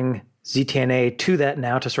can bring ZTNA to that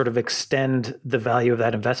now to sort of extend the value of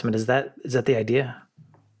that investment. Is that the idea?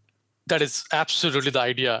 That is absolutely the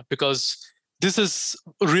idea, because this is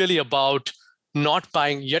really about not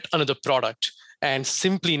buying yet another product and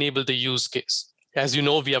simply enable the use case. As you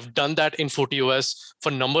know, we have done that in FortiOS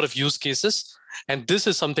for a number of use cases. And this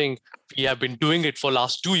is something we have been doing it for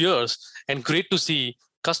last 2 years. And great to see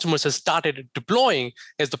customers have started deploying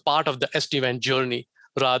as the part of the SD-WAN journey,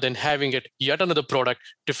 rather than having it yet another product,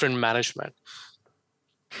 different management.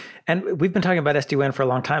 And we've been talking about SD-WAN for a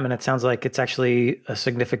long time, and it sounds like it's actually a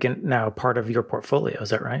significant now part of your portfolio. Is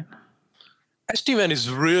that right? SD-WAN is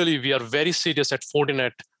really, we are very serious at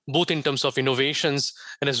Fortinet, both in terms of innovations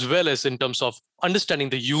and as well as in terms of understanding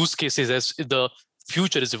the use cases as the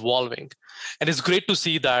future is evolving. And it's great to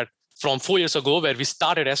see that from 4 years ago, where we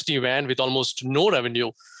started SD-WAN with almost no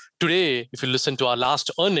revenue, today, if you listen to our last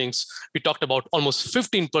earnings, we talked about almost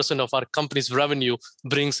 15% of our company's revenue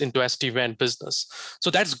brings into SD-WAN business. So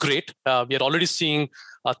that's great. We are already seeing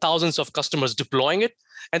thousands of customers deploying it.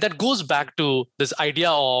 And that goes back to this idea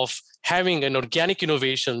of having an organic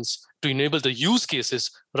innovations to enable the use cases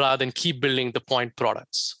rather than keep building the point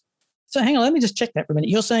products. So hang on, let me just check that for a minute.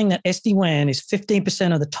 You're saying that SD-WAN is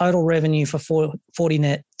 15% of the total revenue for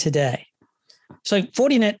Fortinet today. So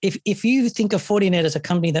Fortinet, if you think of Fortinet as a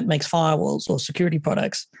company that makes firewalls or security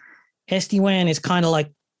products, SD-WAN is kind of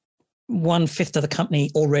like 1/5 of the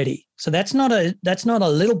company already. So that's not a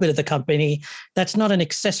little bit of the company. That's not an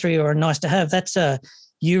accessory or a nice to have. That's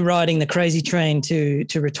you riding the crazy train to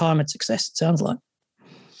retirement success, it sounds like.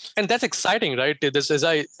 And that's exciting, right? This,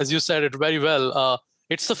 as you said it very well,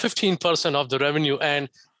 it's the 15% of the revenue. And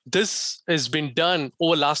this has been done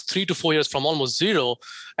over the last 3 to 4 years from almost zero.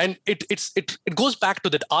 And it goes back to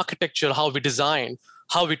that architecture, how we design,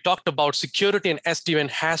 how we talked about security and SD-WAN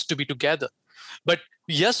has to be together. But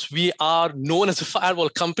yes, we are known as a firewall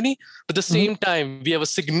company, but at the same time, we have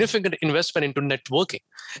a significant investment into networking.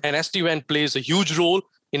 And SD-WAN plays a huge role.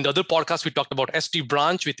 In the other podcast, we talked about SD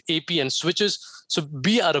branch with AP and switches. So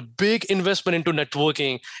we are a big investment into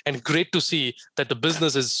networking, and great to see that the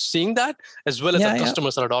business is seeing that as well as the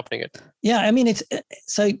customers are adopting it. Yeah, I mean, it's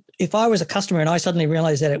so if I was a customer and I suddenly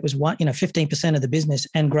realized that it was 15% of the business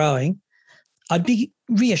and growing, I'd be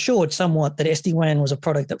reassured somewhat that SD-WAN was a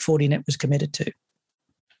product that Fortinet was committed to.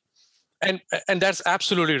 And that's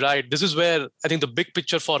absolutely right. This is where I think the big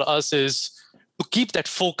picture for us is to keep that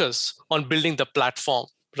focus on building the platform,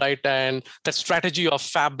 right? And that strategy of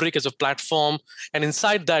Fabric as a platform, and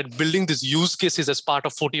inside that, building these use cases as part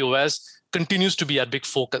of FortiOS continues to be our big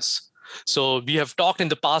focus. So we have talked in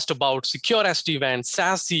the past about secure SD-WAN,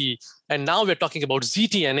 SASE, and now we're talking about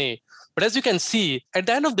ZTNA. But as you can see, at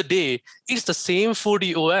the end of the day, it's the same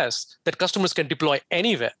FortiOS that customers can deploy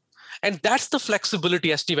anywhere. And that's the flexibility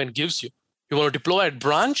SD-WAN gives you. You want to deploy at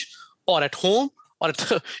branch or at home, or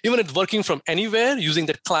even at working from anywhere using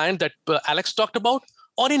that client that Alex talked about,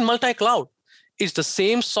 or in multi-cloud. It's the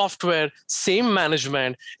same software, same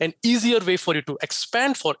management, an easier way for you to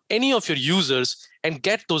expand for any of your users and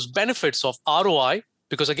get those benefits of ROI,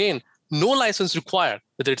 because again, no license required,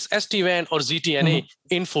 whether it's SD-WAN or ZTNA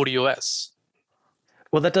in FortiOS.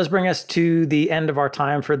 Well, that does bring us to the end of our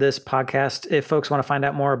time for this podcast. If folks want to find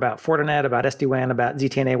out more about Fortinet, about SD-WAN, about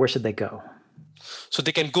ZTNA, where should they go? So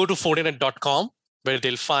they can go to Fortinet.com, where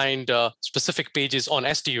they'll find specific pages on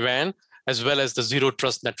SD-WAN, as well as the Zero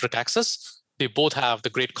Trust Network Access. They both have the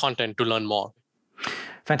great content to learn more.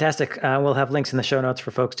 Fantastic. We'll have links in the show notes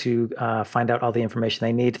for folks to find out all the information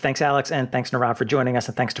they need. Thanks, Alex, and thanks, Nirav, for joining us,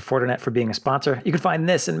 and thanks to Fortinet for being a sponsor. You can find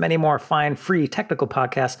this and many more fine, free technical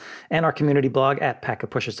podcasts and our community blog at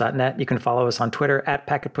packetpushers.net. You can follow us on Twitter at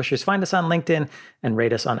packetpushers, find us on LinkedIn, and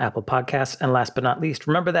rate us on Apple Podcasts. And last but not least,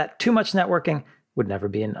 remember that too much networking would never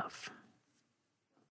be enough.